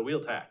called it a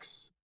wheel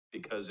tax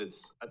because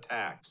it's a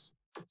tax.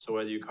 So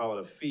whether you call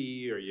it a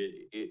fee or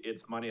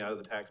it's money out of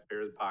the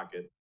taxpayer's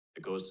pocket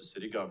that goes to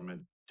city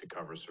government to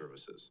cover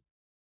services.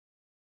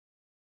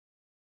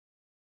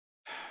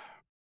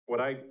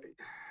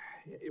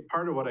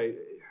 Part of what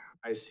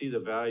I see the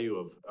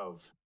value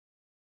of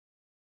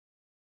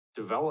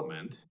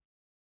development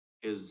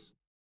is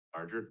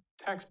larger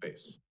tax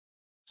base.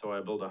 So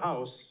I build a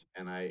house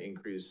and I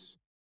increase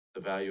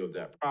the value of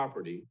that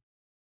property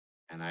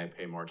and I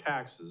pay more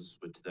taxes,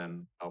 which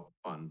then help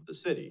fund the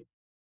city.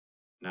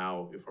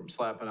 Now, if I'm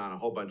slapping on a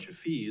whole bunch of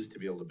fees to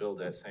be able to build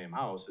that same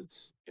house,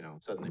 it's, you know,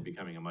 suddenly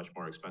becoming a much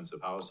more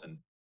expensive house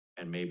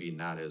and maybe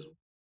not as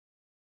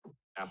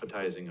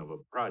appetizing of a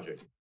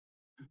project.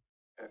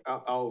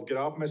 I'll get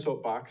off my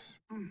soapbox.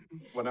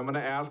 What I'm gonna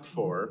ask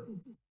for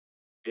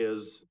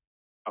is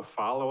a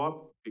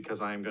follow-up,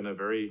 because I am gonna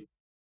very,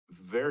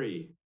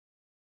 very,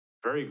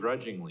 very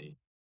grudgingly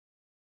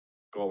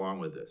go along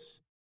with this.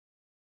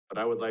 But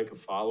I would like a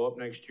follow-up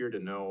next year to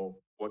know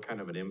what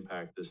kind of an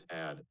impact this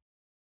had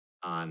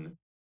on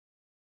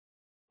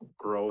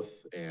growth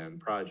and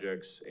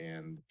projects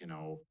and, you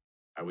know,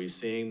 are we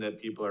seeing that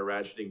people are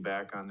ratcheting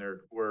back on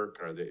their work?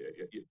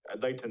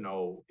 I'd like to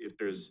know if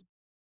there's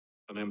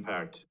an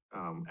impact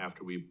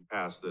after we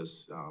pass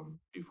this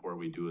before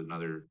we do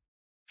another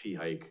fee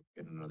hike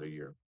in another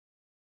year.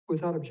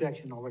 Without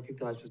objection, I'll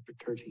recognize Mr.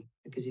 Turchi,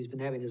 because he's been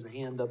having his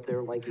hand up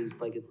there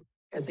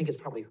I think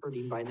it's probably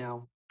hurting by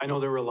now. I know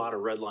there were a lot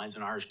of red lines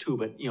in ours too,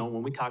 but you know,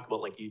 when we talk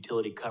about like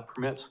utility cut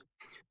permits,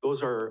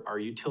 those are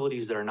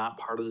utilities that are not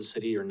part of the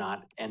city or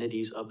not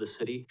entities of the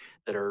city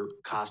that are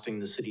costing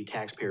the city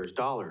taxpayers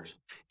dollars.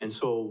 And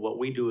so what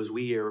we do is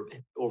we are,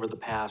 over the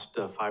past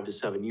 5 to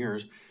 7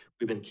 years,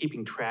 we've been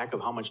keeping track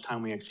of how much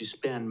time we actually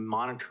spend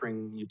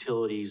monitoring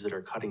utilities that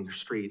are cutting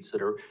streets, that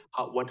are,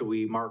 what do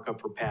we mark up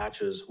for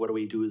patches? What do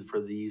we do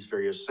for these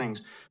various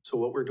things? So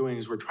what we're doing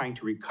is we're trying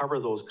to recover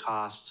those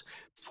costs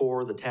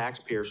for the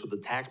taxpayer, so the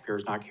taxpayer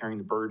is not carrying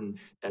the burden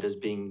that is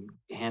being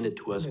handed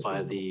to us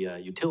by the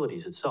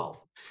utilities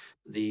itself.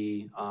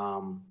 The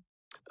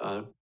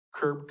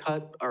curb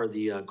cut or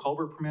the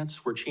culvert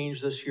permits were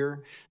changed this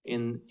year.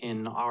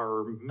 In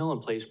our mill in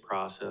place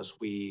process,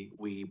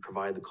 we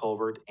provide the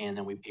culvert and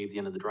then we pave the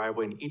end of the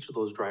driveway, and each of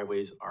those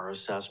driveways are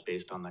assessed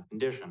based on the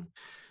condition.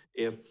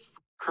 If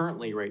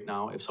currently right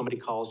now, if somebody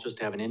calls just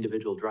to have an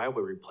individual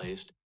driveway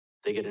replaced,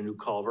 they get a new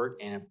culvert,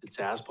 and if it's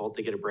asphalt,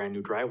 they get a brand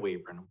new driveway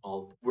apron.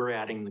 Well, we're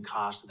adding the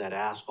cost of that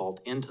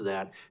asphalt into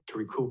that to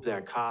recoup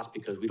that cost,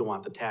 because we don't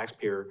want the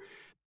taxpayer,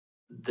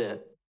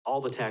 that all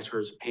the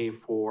taxpayers pay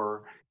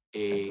for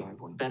a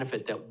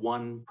benefit that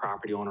one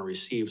property owner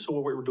receives. So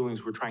what we're doing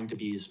is we're trying to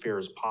be as fair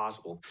as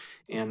possible.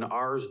 And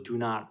ours do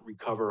not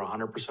recover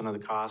 100% of the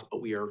cost, but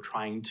we are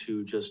trying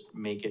to just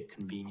make it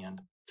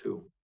convenient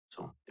too.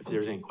 So if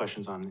there's any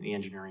questions on the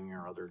engineering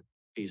or other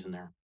fees in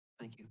there.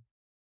 Thank you.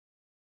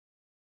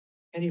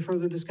 Any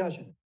further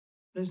discussion?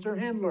 Mr.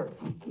 Handler.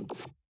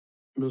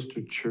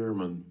 Mr.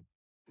 Chairman,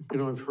 you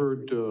know, I've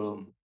heard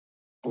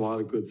a lot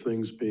of good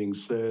things being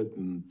said,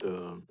 and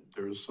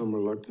there's some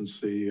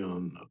reluctancy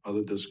on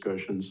other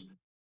discussions,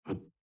 but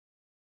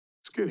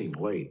it's getting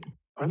late.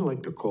 I'd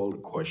like to call the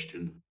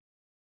question.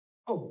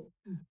 Oh,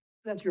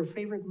 that's your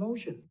favorite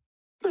motion.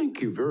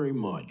 Thank you very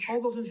much.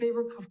 All those in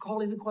favor of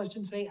calling the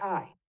question, say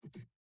aye.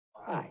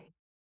 Aye.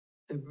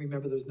 Then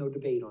remember, there's no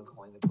debate on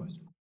calling the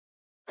question.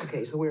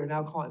 Okay, so we are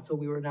now calling, so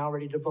we were now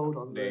ready to vote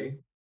on Nay.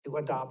 To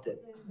adopt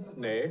it.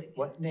 Nay.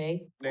 What,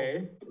 nay?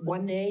 Nay.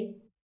 One nay?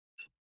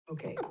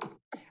 Okay.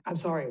 I'm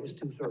sorry, it was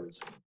 2/3.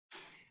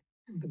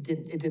 But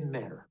it didn't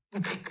matter.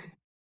 Okay.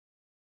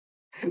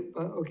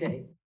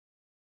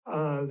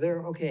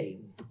 Okay.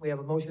 We have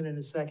a motion and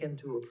a second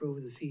to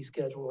approve the fee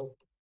schedule,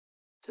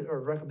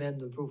 or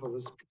recommend approval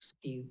of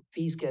the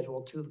fee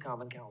schedule to the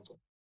Common Council.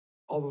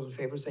 All those in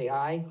favor say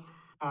aye.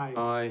 Aye.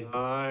 Aye.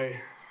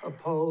 Aye.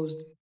 Opposed?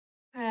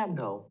 And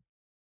no.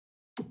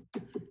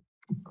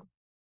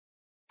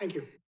 Thank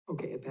you.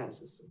 Okay, it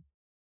passes.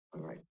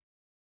 All right.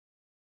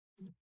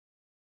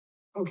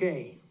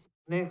 Okay,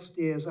 next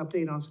is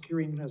update on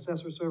securing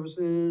assessor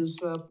services.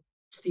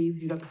 Steve,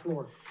 you got the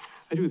floor.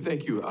 I do,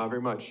 thank you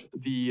very much.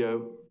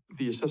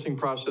 The assessing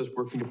process,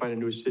 working to find a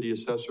new city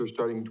assessor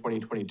starting in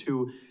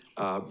 2022,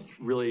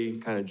 really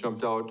kind of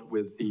jumped out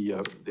with the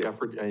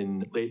effort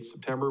in late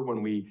September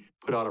when we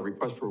put out a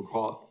request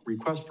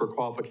for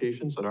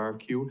qualifications, an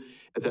RFQ.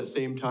 At that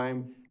same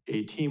time,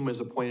 a team was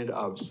appointed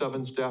of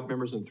 7 staff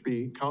members and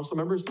 3 council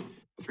members.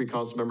 The 3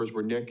 council members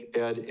were Nick,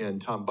 Ed,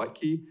 and Tom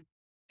Butke,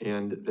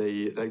 and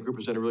that group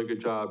has done a really good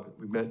job.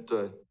 We met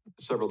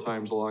several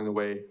times along the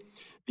way.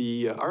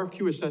 The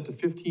RFQ was sent to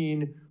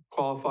 15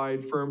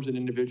 qualified firms and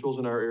individuals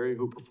in our area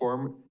who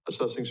perform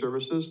assessing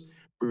services.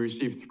 We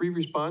received 3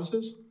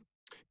 responses.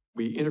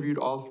 We interviewed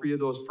all 3 of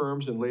those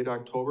firms in late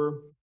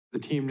October. The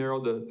team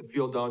narrowed the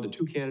field down to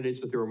 2 candidates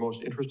that they were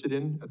most interested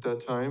in at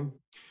that time.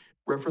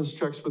 Reference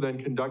checks were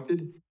then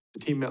conducted. The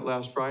team met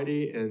last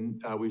Friday,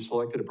 and we've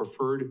selected a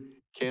preferred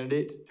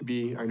candidate to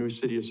be our new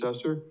city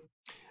assessor.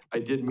 I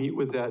did meet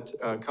with that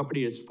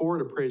company. It's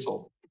Forward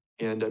Appraisal,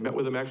 and I met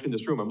with them actually in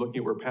this room. I'm looking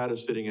at where Pat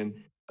is sitting, and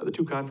the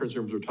 2 conference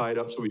rooms were tied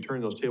up, so we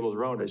turned those tables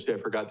around. I say I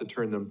forgot to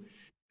turn them,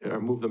 or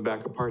move them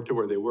back apart to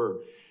where they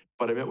were.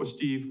 But I met with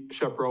Steve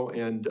Shepro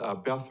and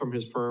Beth from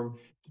his firm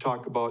to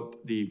talk about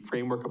the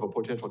framework of a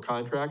potential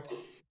contract,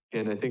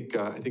 and I think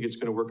it's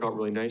going to work out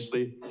really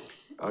nicely.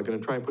 I'm going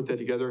to try and put that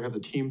together, have the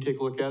team take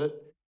a look at it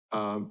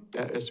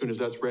as soon as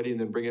that's ready, and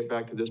then bring it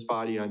back to this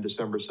body on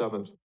December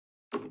 7th.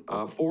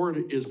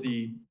 Forward is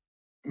the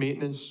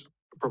maintenance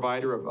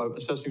provider of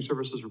assessing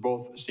services for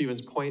both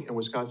Stevens Point and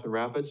Wisconsin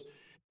Rapids.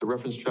 The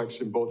reference checks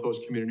in both those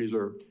communities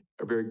are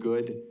very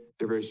good.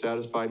 They're very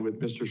satisfied with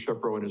Mr.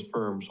 Shepro and his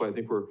firm. So I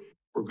think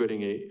we're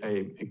getting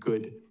a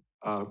good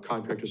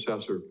contract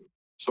assessor.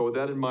 So with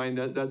that in mind,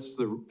 that's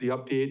the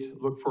update.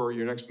 Look for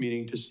your next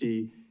meeting to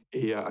see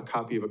a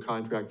copy of a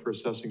contract for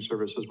assessing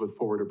services with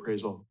Forward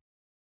Appraisal.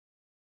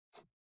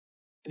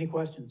 Any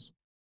questions?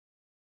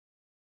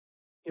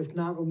 If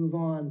not, we'll move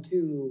on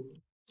to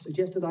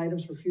suggested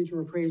items for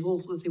future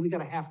appraisals. Let's see, we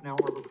got a half an hour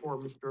before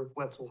Mr.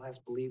 Wetzel has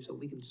to leave, so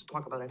we can just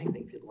talk about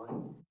anything if you'd like.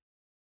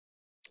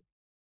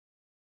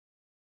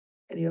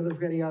 Any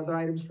other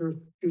items for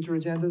future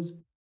agendas?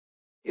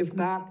 If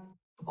not,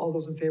 all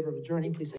those in favor of adjourning, please say